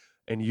God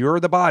and you're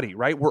the body,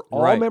 right? We're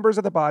all members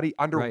of the body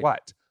under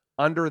what?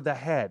 Under the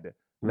head.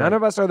 None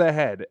of us are the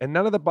head, and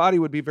none of the body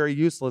would be very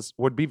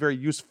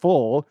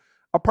useful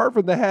apart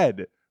from the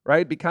head,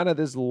 right? Be kind of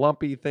this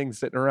lumpy thing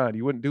sitting around.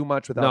 You wouldn't do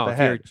much without the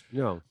head.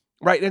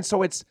 Right. And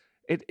so and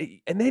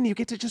then you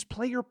get to just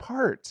play your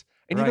part,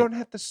 and you don't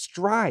have to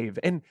strive.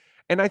 And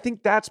I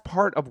think that's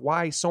part of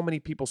why so many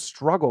people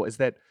struggle, is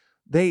that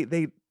they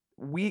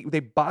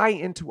buy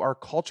into our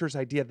culture's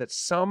idea that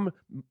some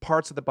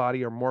parts of the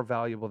body are more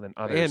valuable than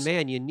others. And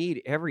man, you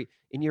need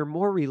and you're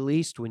more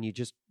released when you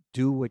just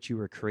do what you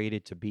were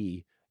created to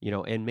be,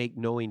 and make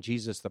knowing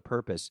Jesus the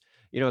purpose.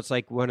 It's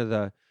like one of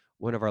our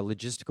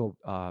logistical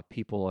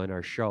people in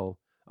our show,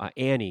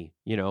 Annie,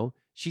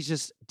 she's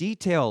just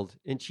detailed,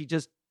 and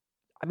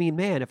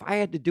man, if I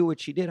had to do what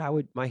she did,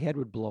 my head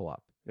would blow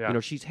up. Yeah.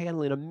 She's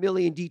handling a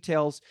million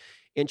details,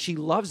 and she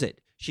loves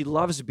it. She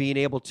loves being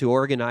able to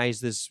organize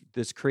this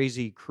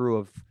crazy crew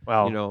of,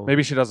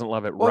 maybe she doesn't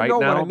love it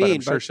now, but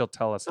I'm sure she'll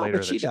tell us later.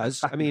 But she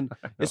does.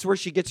 It's where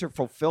she gets her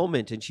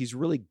fulfillment, and she's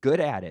really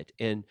good at it.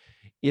 And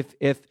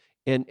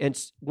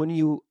and when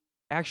you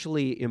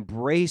actually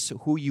embrace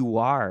who you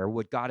are,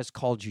 what God has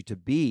called you to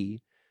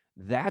be,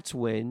 that's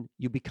when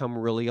you become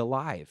really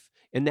alive.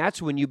 And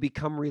that's when you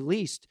become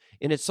released.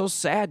 And it's so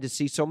sad to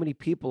see so many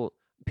people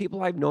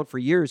I've known for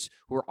years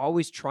who are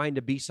always trying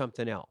to be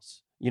something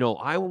else.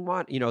 I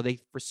want, they,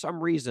 for some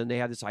reason, they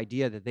have this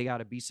idea that they got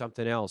to be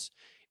something else,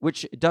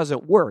 which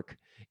doesn't work.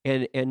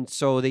 And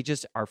so they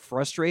just are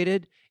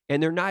frustrated,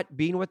 and they're not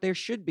being what they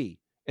should be.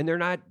 And they're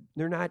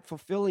not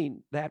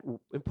fulfilling that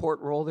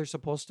important role they're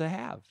supposed to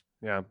have.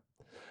 Yeah.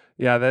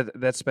 Yeah.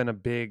 That's been a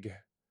big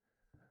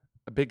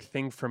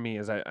thing for me,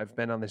 as I've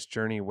been on this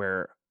journey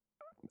where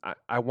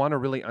I want to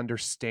really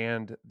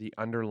understand the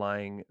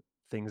underlying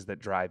things that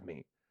drive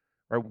me,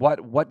 or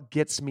what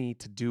gets me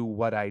to do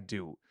what I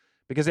do.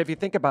 Because if you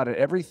think about it,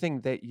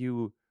 everything that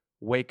you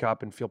wake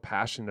up and feel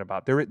passionate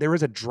about, there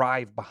is a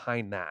drive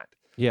behind that.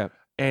 Yeah.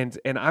 And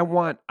I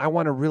want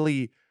to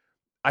really,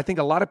 I think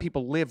a lot of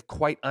people live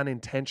quite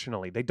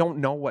unintentionally. They don't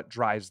know what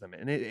drives them.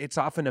 And it's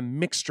often a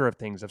mixture of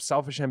things, of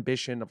selfish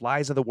ambition, of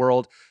lies of the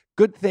world,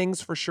 good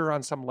things for sure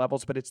on some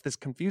levels, but it's this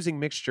confusing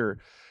mixture.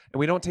 And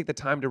we don't take the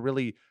time to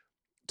really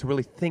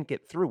think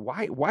it through.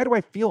 Why do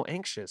I feel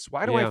anxious?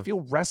 Why do I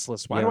feel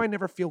restless? Why do I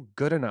never feel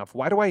good enough?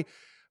 Why do I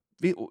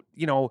feel,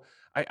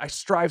 I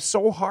strive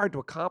so hard to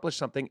accomplish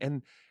something,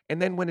 and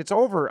then when it's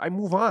over, I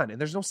move on,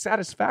 and there's no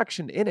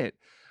satisfaction in it.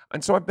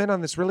 And so I've been on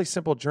this really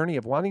simple journey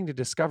of wanting to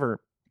discover,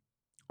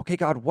 okay,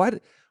 God,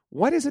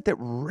 what is it that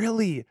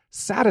really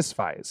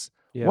satisfies?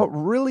 Yeah. What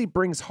really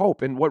brings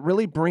hope, and what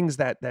really brings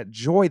that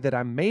joy that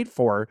I'm made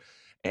for?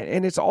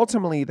 And it's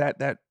ultimately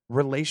that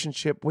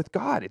relationship with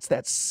God. It's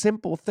that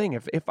simple thing.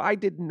 If I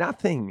did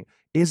nothing,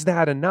 is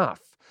that enough?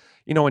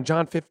 In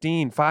John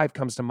 15:5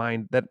 comes to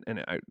mind,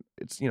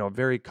 it's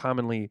very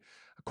commonly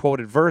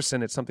quoted verse,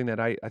 and it's something that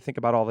I think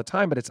about all the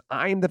time, but it's,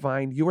 I am the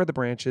vine, you are the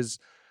branches,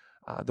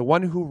 the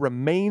one who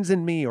remains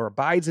in me or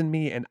abides in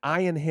me, and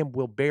I in him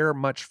will bear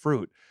much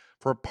fruit.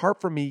 For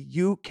apart from me,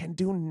 you can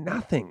do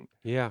nothing.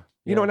 Yeah.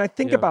 And I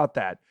think about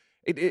that.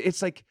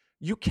 It's like,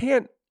 you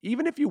can't,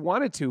 even if you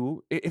wanted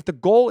to, if the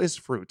goal is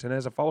fruit, and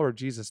as a follower of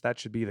Jesus, that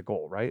should be the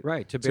goal, right?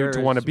 Right.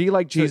 To want to be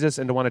like Jesus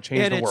and to want to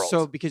change the world.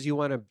 So because you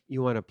want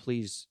to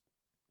please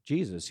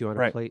Jesus, you want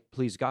to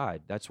please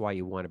God. That's why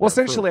you want to. Well,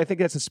 essentially, I think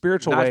that's a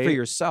spiritual way. Not for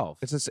yourself.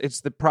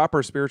 It's the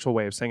proper spiritual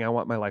way of saying, I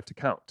want my life to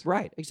count.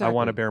 Right. Exactly. I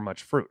want to bear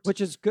much fruit.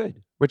 Which is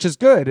good.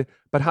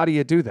 But how do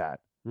you do that?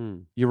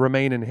 You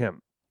remain in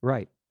him.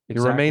 Right.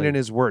 You remain in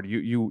his word.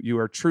 You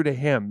are true to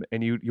him,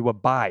 and you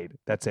abide.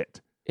 That's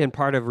it. And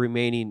part of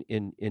remaining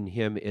in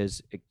him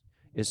is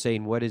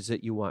saying, what is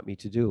it you want me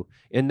to do?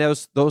 And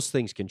those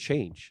things can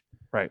change.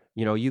 Right.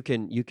 You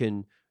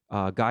can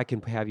God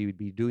can have you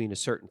be doing a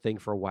certain thing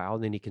for a while,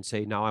 and then he can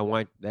say, now I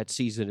want, that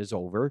season is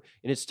over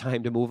and it's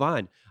time to move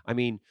on. I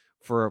mean,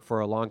 for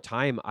a long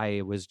time,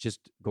 I was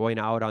just going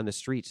out on the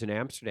streets in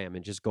Amsterdam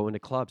and just going to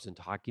clubs and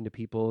talking to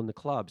people in the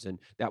clubs. And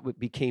that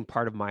became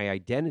part of my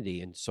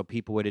identity. And so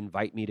people would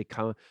invite me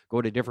to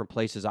go to different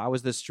places. I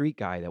was the street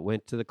guy that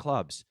went to the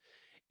clubs.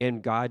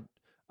 And God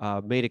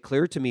made it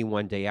clear to me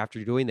one day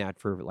after doing that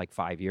for like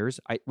 5 years,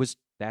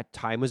 that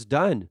time was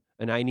done.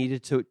 And I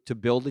needed to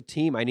build a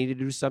team. I needed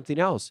to do something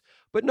else.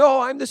 But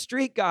no, I'm the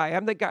street guy.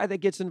 I'm the guy that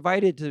gets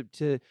invited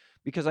to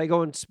because I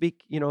go and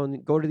speak,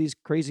 and go to these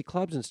crazy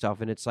clubs and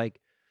stuff. And it's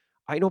like,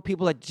 I know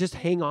people that just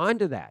hang on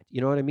to that.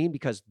 You know what I mean?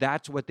 Because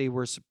that's what they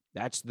were.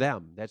 That's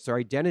them. That's their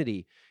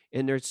identity.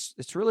 And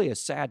it's really a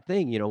sad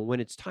thing, when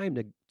it's time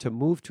to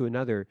move to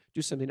another,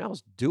 do something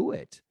else, do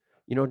it.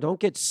 Don't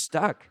get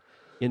stuck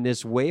in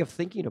this way of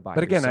thinking about it.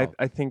 But again,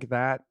 I think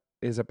that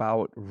is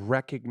about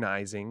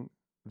recognizing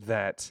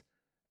that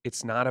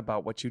it's not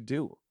about what you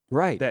do.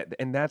 Right.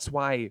 And that's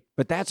why.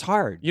 But that's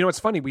hard. It's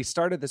funny. We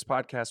started this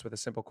podcast with a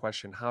simple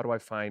question: how do I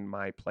find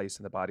my place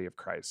in the body of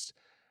Christ?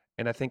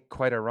 And I think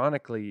quite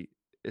ironically,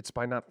 it's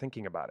by not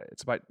thinking about it.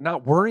 It's by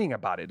not worrying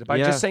about it. By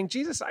just saying,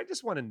 Jesus, I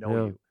just want to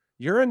know you.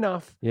 You're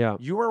enough. Yeah.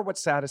 You are what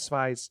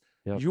satisfies.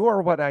 Yep. You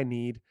are what I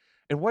need.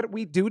 And what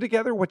we do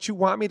together, what you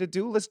want me to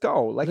do, let's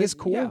go. Like, it's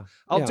cool. Yeah.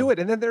 I'll do it.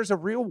 And then there's a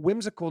real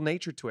whimsical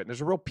nature to it. And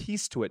there's a real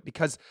peace to it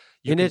because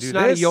you and can it's do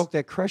not this. a yoke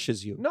that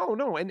crushes you.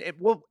 No. And it's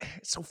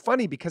so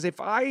funny because if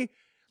I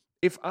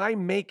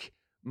make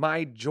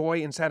my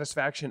joy and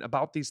satisfaction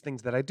about these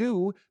things that I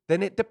do,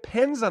 then it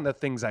depends on the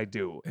things I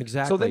do.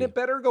 Exactly. So then it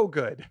better go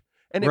good.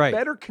 And it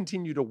better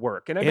continue to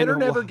work. And I And better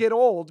never get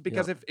old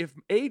because Yeah. if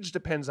age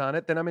depends on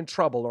it, then I'm in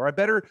trouble. Or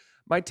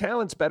my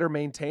talents better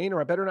maintain,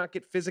 or I better not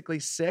get physically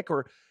sick.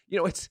 Or,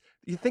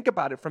 you think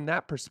about it from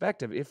that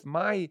perspective. If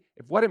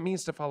what it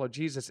means to follow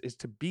Jesus is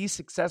to be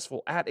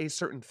successful at a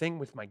certain thing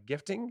with my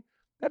gifting,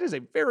 that is a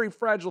very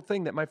fragile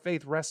thing that my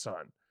faith rests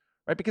on,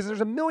 right? Because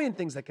there's a million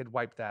things that could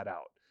wipe that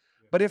out.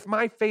 But if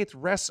my faith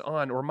rests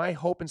on, or my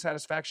hope and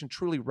satisfaction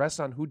truly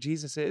rests on who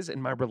Jesus is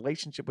and my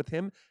relationship with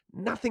him,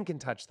 nothing can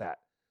touch that.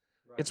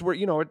 Right. It's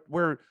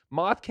where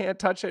moth can't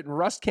touch it and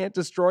rust can't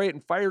destroy it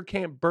and fire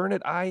can't burn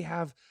it. I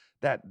have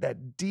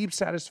that deep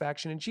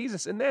satisfaction in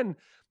Jesus. And then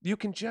you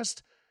can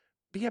just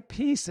be at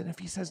peace. And if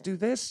he says do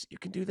this, you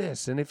can do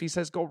this. And if he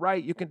says go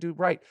right, you can do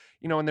right.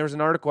 And there was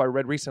an article I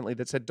read recently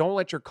that said, don't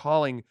let your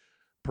calling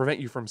prevent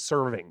you from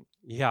serving.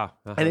 Yeah.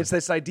 Uh-huh. And it's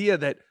this idea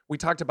that we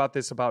talked about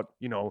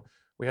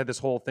we had this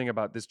whole thing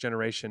about this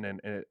generation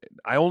and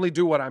I only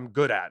do what I'm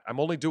good at. I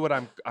only do what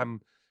I'm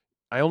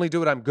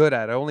good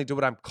at. I only do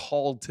what I'm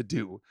called to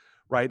do.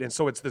 Right. And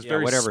so it's this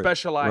very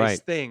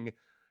specialized thing.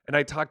 And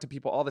I talk to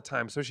people all the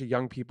time, especially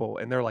young people,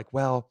 and they're like,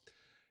 well,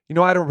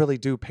 I don't really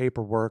do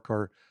paperwork,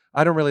 or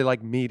I don't really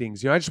like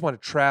meetings. I just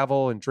want to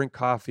travel and drink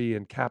coffee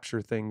and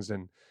capture things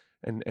and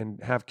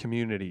have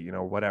community,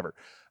 whatever.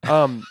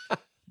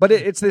 But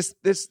it's this,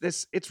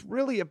 it's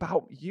really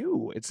about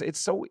you. It's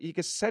so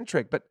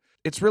egocentric, but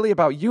it's really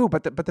about you.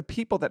 But the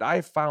people that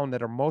I've found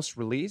that are most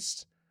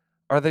released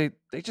are they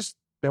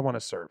want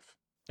to serve.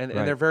 And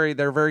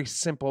they're very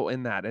simple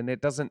in that. And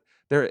it doesn't,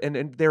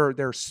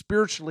 they're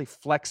spiritually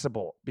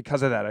flexible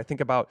because of that. I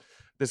think about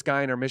this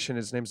guy in our mission,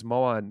 his name's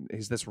Moa, and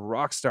he's this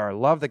rock star. I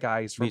love the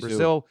guy. He's from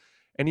Brazil.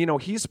 And,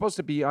 he's supposed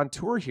to be on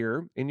tour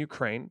here in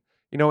Ukraine,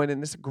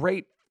 and this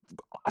great,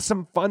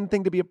 awesome, fun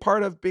thing to be a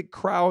part of, big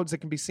crowds. It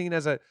can be seen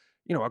as a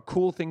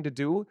cool thing to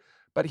do.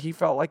 But he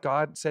felt like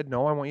God said,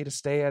 no, I want you to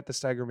stay at the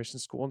Steiger Mission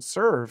School and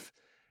serve.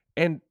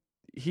 And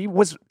he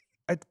was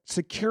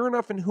secure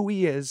enough in who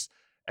he is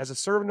as a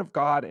servant of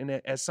God and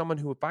as someone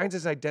who finds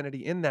his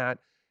identity in that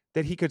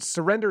he could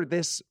surrender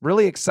this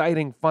really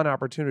exciting, fun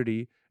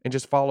opportunity and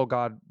just follow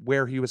God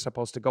where he was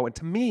supposed to go. And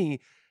to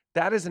me,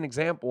 that is an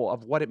example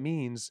of what it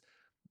means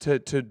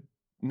to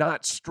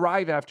not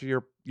strive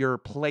after your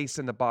place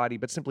in the body,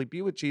 but simply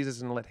be with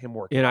Jesus and let him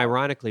work. And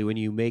ironically, when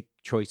you make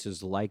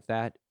choices like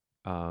that,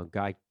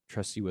 God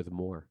trusts you with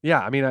more. Yeah,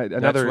 I mean,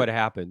 that's what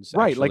happens.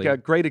 Right, actually. like a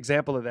great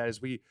example of that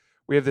is we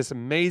have this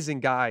amazing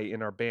guy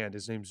in our band.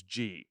 His name's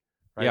G.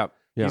 Right? Yeah.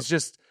 He's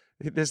just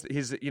this. He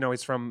has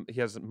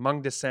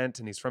Hmong descent,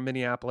 and he's from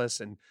Minneapolis.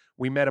 And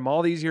we met him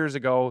all these years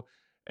ago,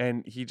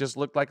 and he just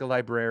looked like a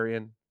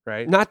librarian.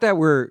 Right? Not that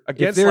we're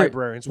against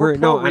librarians. We're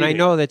no, pro and I reading.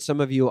 know that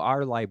some of you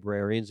are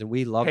librarians, and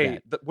we love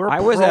that. I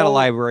was at a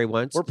library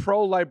once. We're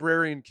pro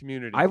librarian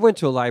community. I went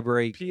to a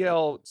library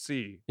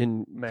PLC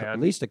at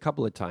least a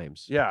couple of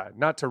times. Yeah,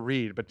 not to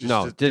read, but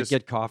just to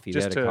get coffee.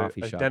 Just at a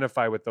coffee shop.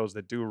 Identify with those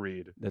that do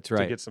read. That's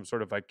right. To get some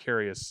sort of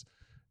vicarious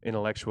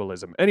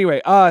intellectualism.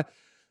 Anyway,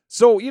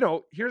 so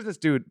here's this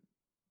dude,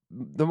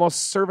 the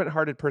most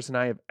servant-hearted person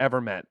I have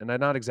ever met, and I'm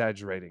not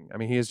exaggerating. I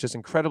mean, he is just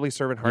incredibly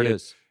servant-hearted,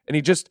 and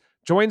he just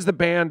joins the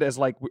band as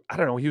like, I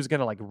don't know, he was going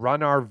to like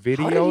run our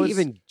videos. How did he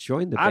even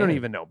join the band? I don't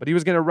even know, but he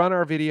was going to run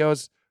our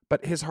videos,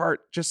 but his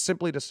heart just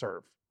simply to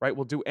serve, right?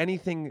 Will do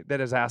anything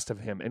that is asked of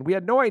him. And we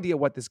had no idea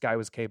what this guy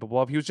was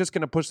capable of. He was just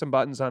going to push some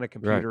buttons on a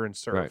computer and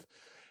serve. Right.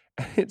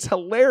 And it's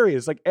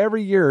hilarious. Like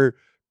every year,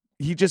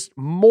 he just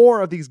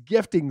more of these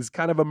giftings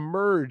kind of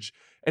emerge.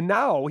 And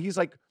now he's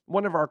like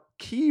one of our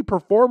key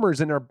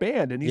performers in our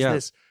band. And he's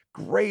this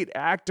great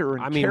actor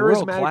and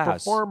charismatic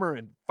performer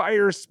and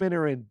fire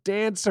spinner and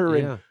dancer.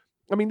 And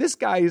I mean, this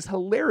guy is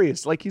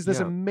hilarious. Like he's this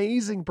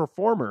amazing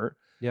performer.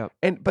 Yeah.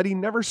 But he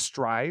never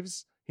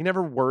strives. He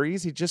never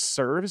worries. He just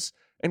serves.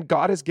 And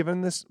God has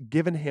given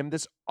him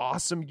this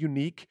awesome,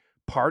 unique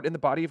part in the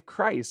body of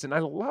Christ. And I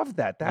love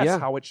that.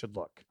 That's how it should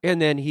look. And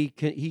then he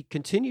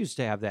continues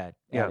to have that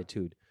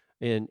attitude.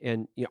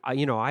 And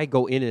you know, I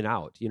go in and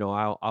out. You know,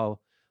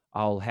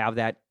 I'll have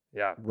that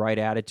right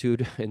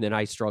attitude, and then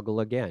I struggle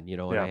again. You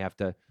know,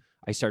 and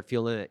I start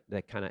feeling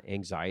that kind of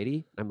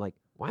anxiety. I'm like,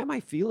 why am I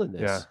feeling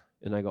this? Yeah.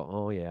 And I go,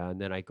 oh yeah. And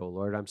then I go,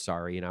 Lord, I'm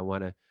sorry, and I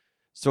want to.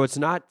 So it's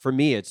not for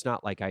me. It's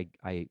not like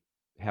I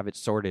have it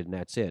sorted and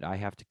that's it. I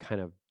have to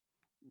kind of,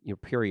 you know,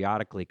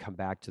 periodically come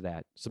back to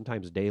that.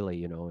 Sometimes daily,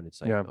 you know, and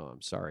it's like, oh,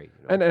 I'm sorry.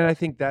 You know? And I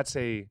think that's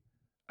a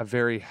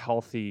very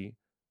healthy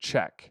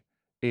check.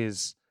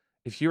 Is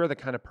if you are the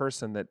kind of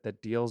person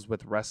that deals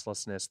with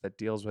restlessness, that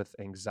deals with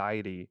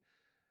anxiety,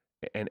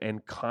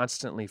 and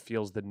constantly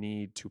feels the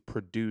need to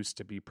produce,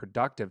 to be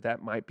productive,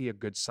 that might be a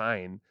good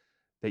sign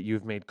that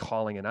you've made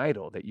calling an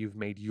idol, that you've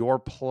made your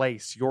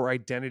place, your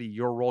identity,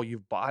 your role.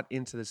 You've bought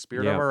into the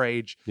spirit of our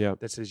age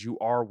that says you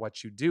are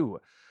what you do.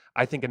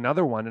 I think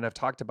another one, and I've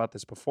talked about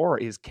this before,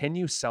 is can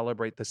you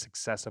celebrate the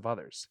success of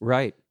others?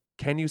 Right.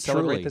 Can you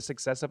celebrate the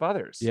success of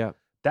others? Yeah.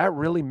 That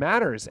really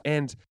matters.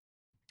 And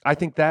I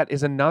think that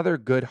is another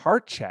good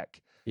heart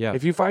check. Yeah.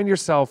 If you find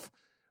yourself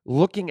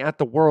looking at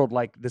the world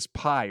like this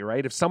pie,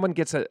 right? If someone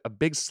gets a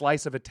big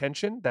slice of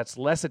attention, that's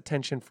less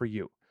attention for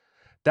you.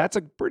 That's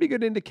a pretty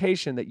good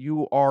indication that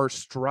you are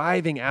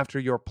striving after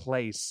your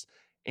place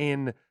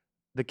in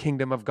the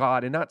kingdom of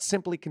God and not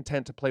simply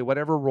content to play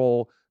whatever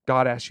role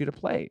God asks you to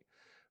play.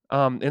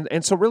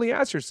 And so really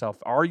ask yourself,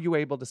 are you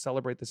able to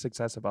celebrate the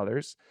success of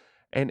others?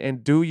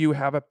 And do you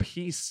have a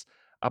peace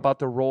about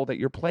the role that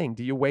you're playing?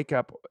 Do you wake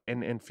up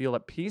and feel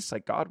at peace?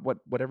 Like, God,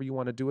 whatever you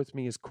want to do with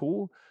me is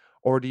cool?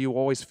 Or do you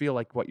always feel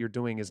like what you're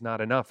doing is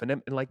not enough?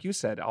 And like you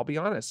said, I'll be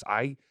honest,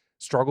 I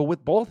struggle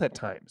with both at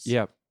times.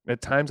 Yeah. At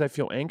times I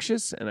feel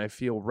anxious and I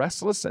feel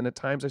restless. And at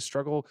times I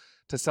struggle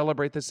to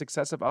celebrate the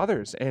success of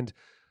others. And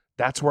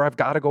that's where I've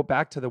got to go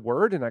back to the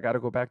word, and I got to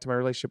go back to my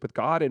relationship with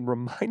God and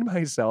remind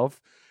myself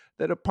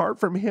that apart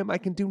from him, I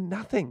can do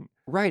nothing.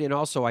 Right. And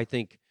also I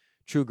think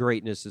true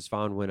greatness is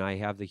found when I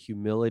have the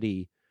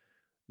humility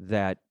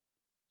that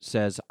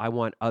says, I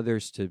want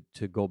others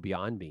to go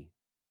beyond me.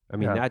 I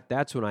mean,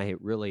 that's when I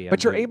really am.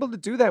 But you're able to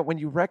do that when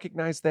you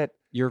recognize that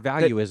your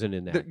value isn't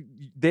in that.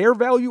 Their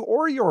value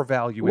or your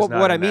value is not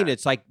what in I mean, that.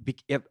 it's like,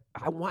 if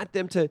I want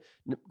them to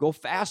go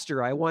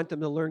faster. I want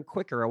them to learn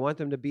quicker. I want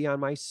them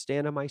to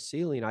stand on my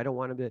ceiling. I don't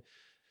want them to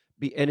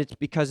be, and it's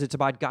because it's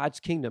about God's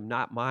kingdom,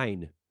 not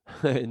mine.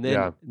 and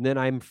then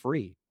I'm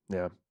free.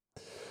 Yeah.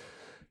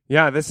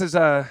 Yeah. This is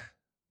a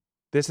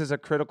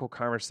critical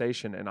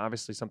conversation, and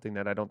obviously something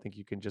that I don't think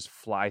you can just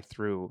fly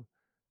through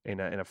in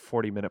a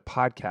 40-minute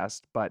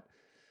podcast, but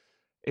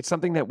it's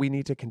something that we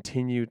need to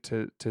continue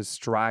to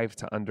strive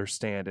to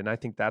understand. And I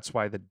think that's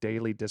why the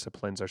daily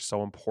disciplines are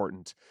so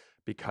important,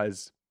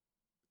 because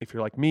if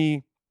you're like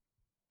me,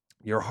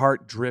 your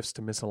heart drifts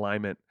to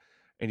misalignment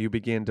and you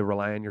begin to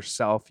rely on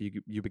yourself.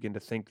 You begin to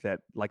think that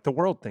like the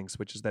world thinks,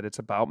 which is that it's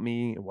about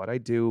me and what I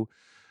do,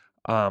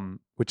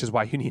 which is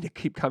why you need to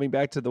keep coming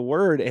back to the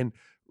word and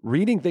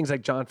reading things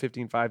like John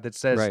 15:5 that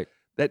says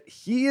that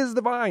he is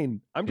the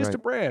vine, I'm just a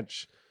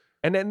branch.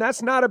 And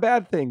that's not a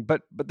bad thing,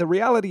 but the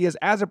reality is,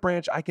 as a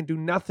branch, I can do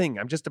nothing.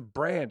 I'm just a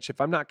branch. If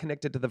I'm not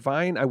connected to the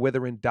vine, I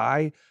wither and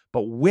die.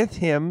 But with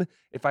him,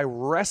 if I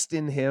rest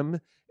in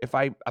him, if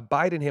I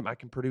abide in him, I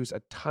can produce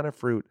a ton of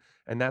fruit.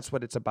 And that's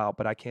what it's about,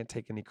 but I can't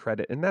take any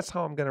credit. And that's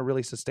how I'm going to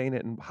really sustain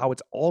it and how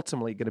it's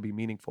ultimately going to be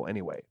meaningful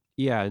anyway.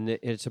 Yeah, and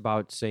it's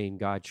about saying,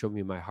 God, show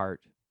me my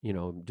heart. You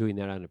know, doing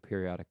that on a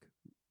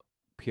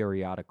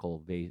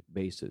periodical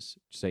basis,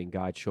 saying,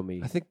 God, show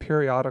me. I think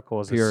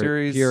periodical is a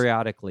series.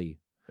 Periodically.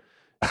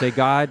 Say,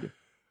 God,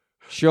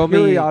 show me.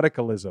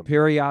 Periodicalism.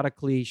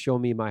 Periodically show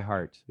me my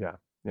heart.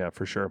 Yeah,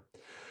 for sure.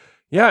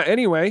 Yeah,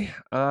 anyway,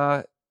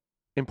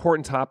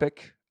 important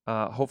topic.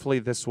 Hopefully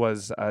this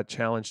was a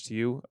challenge to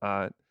you.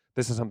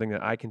 This is something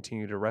that I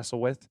continue to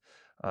wrestle with,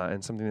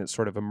 and something that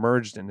sort of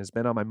emerged and has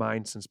been on my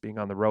mind since being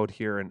on the road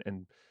here,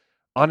 and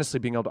honestly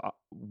being able to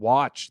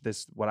watch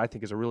this, what I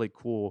think is a really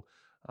cool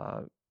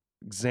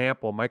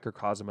example,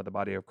 microcosm of the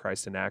body of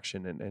Christ in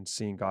action, and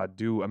seeing God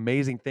do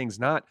amazing things,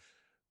 not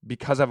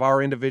because of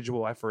our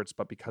individual efforts,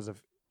 but because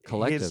of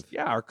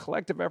our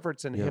collective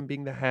efforts, and him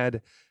being the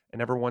head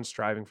and everyone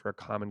striving for a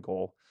common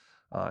goal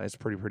is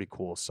pretty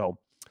cool. So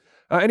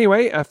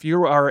anyway, if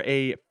you are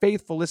a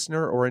faithful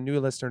listener or a new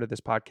listener to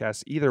this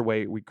podcast, either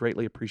way, we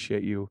greatly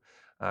appreciate you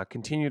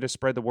Continue to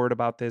spread the word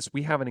about this.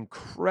 We have an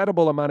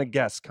incredible amount of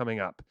guests coming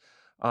up.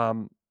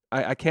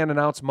 I can't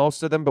announce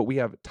most of them, but we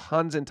have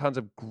tons and tons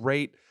of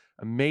great,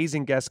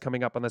 amazing guests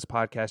coming up on this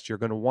podcast. You're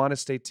going to want to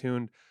stay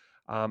tuned.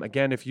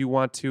 Again, if you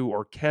want to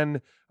or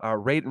can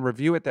rate and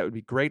review it, that would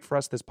be great for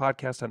us. This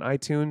podcast on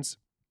iTunes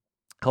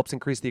helps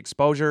increase the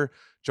exposure.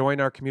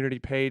 Join our community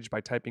page by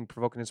typing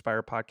Provoke and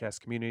Inspire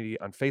Podcast Community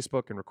on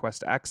Facebook and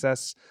request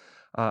access.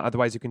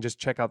 Otherwise, you can just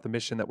check out the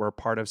mission that we're a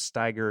part of,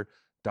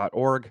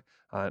 steiger.org,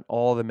 and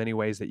all the many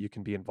ways that you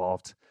can be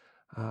involved.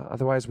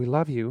 Otherwise, we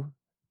love you.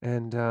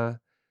 And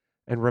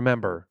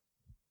remember,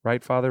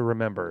 right, Father?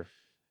 Remember.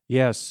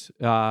 Yes,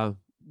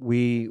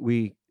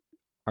 we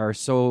are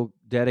so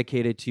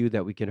dedicated to you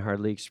that we can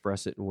hardly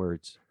express it in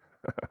words.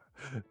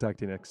 Talk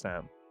to you next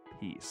time.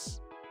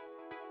 Peace.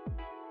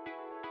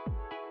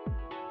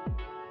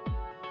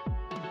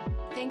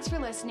 Thanks for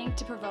listening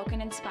to Provoke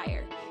and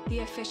Inspire, the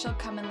official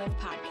Come and Live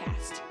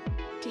podcast.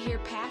 To hear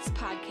past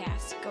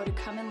podcasts, go to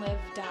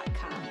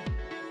comeandlive.com.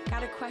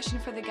 Got a question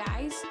for the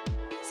guys?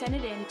 Send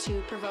it in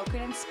to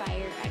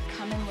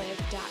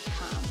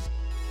provokeandinspire@comeandlive.com.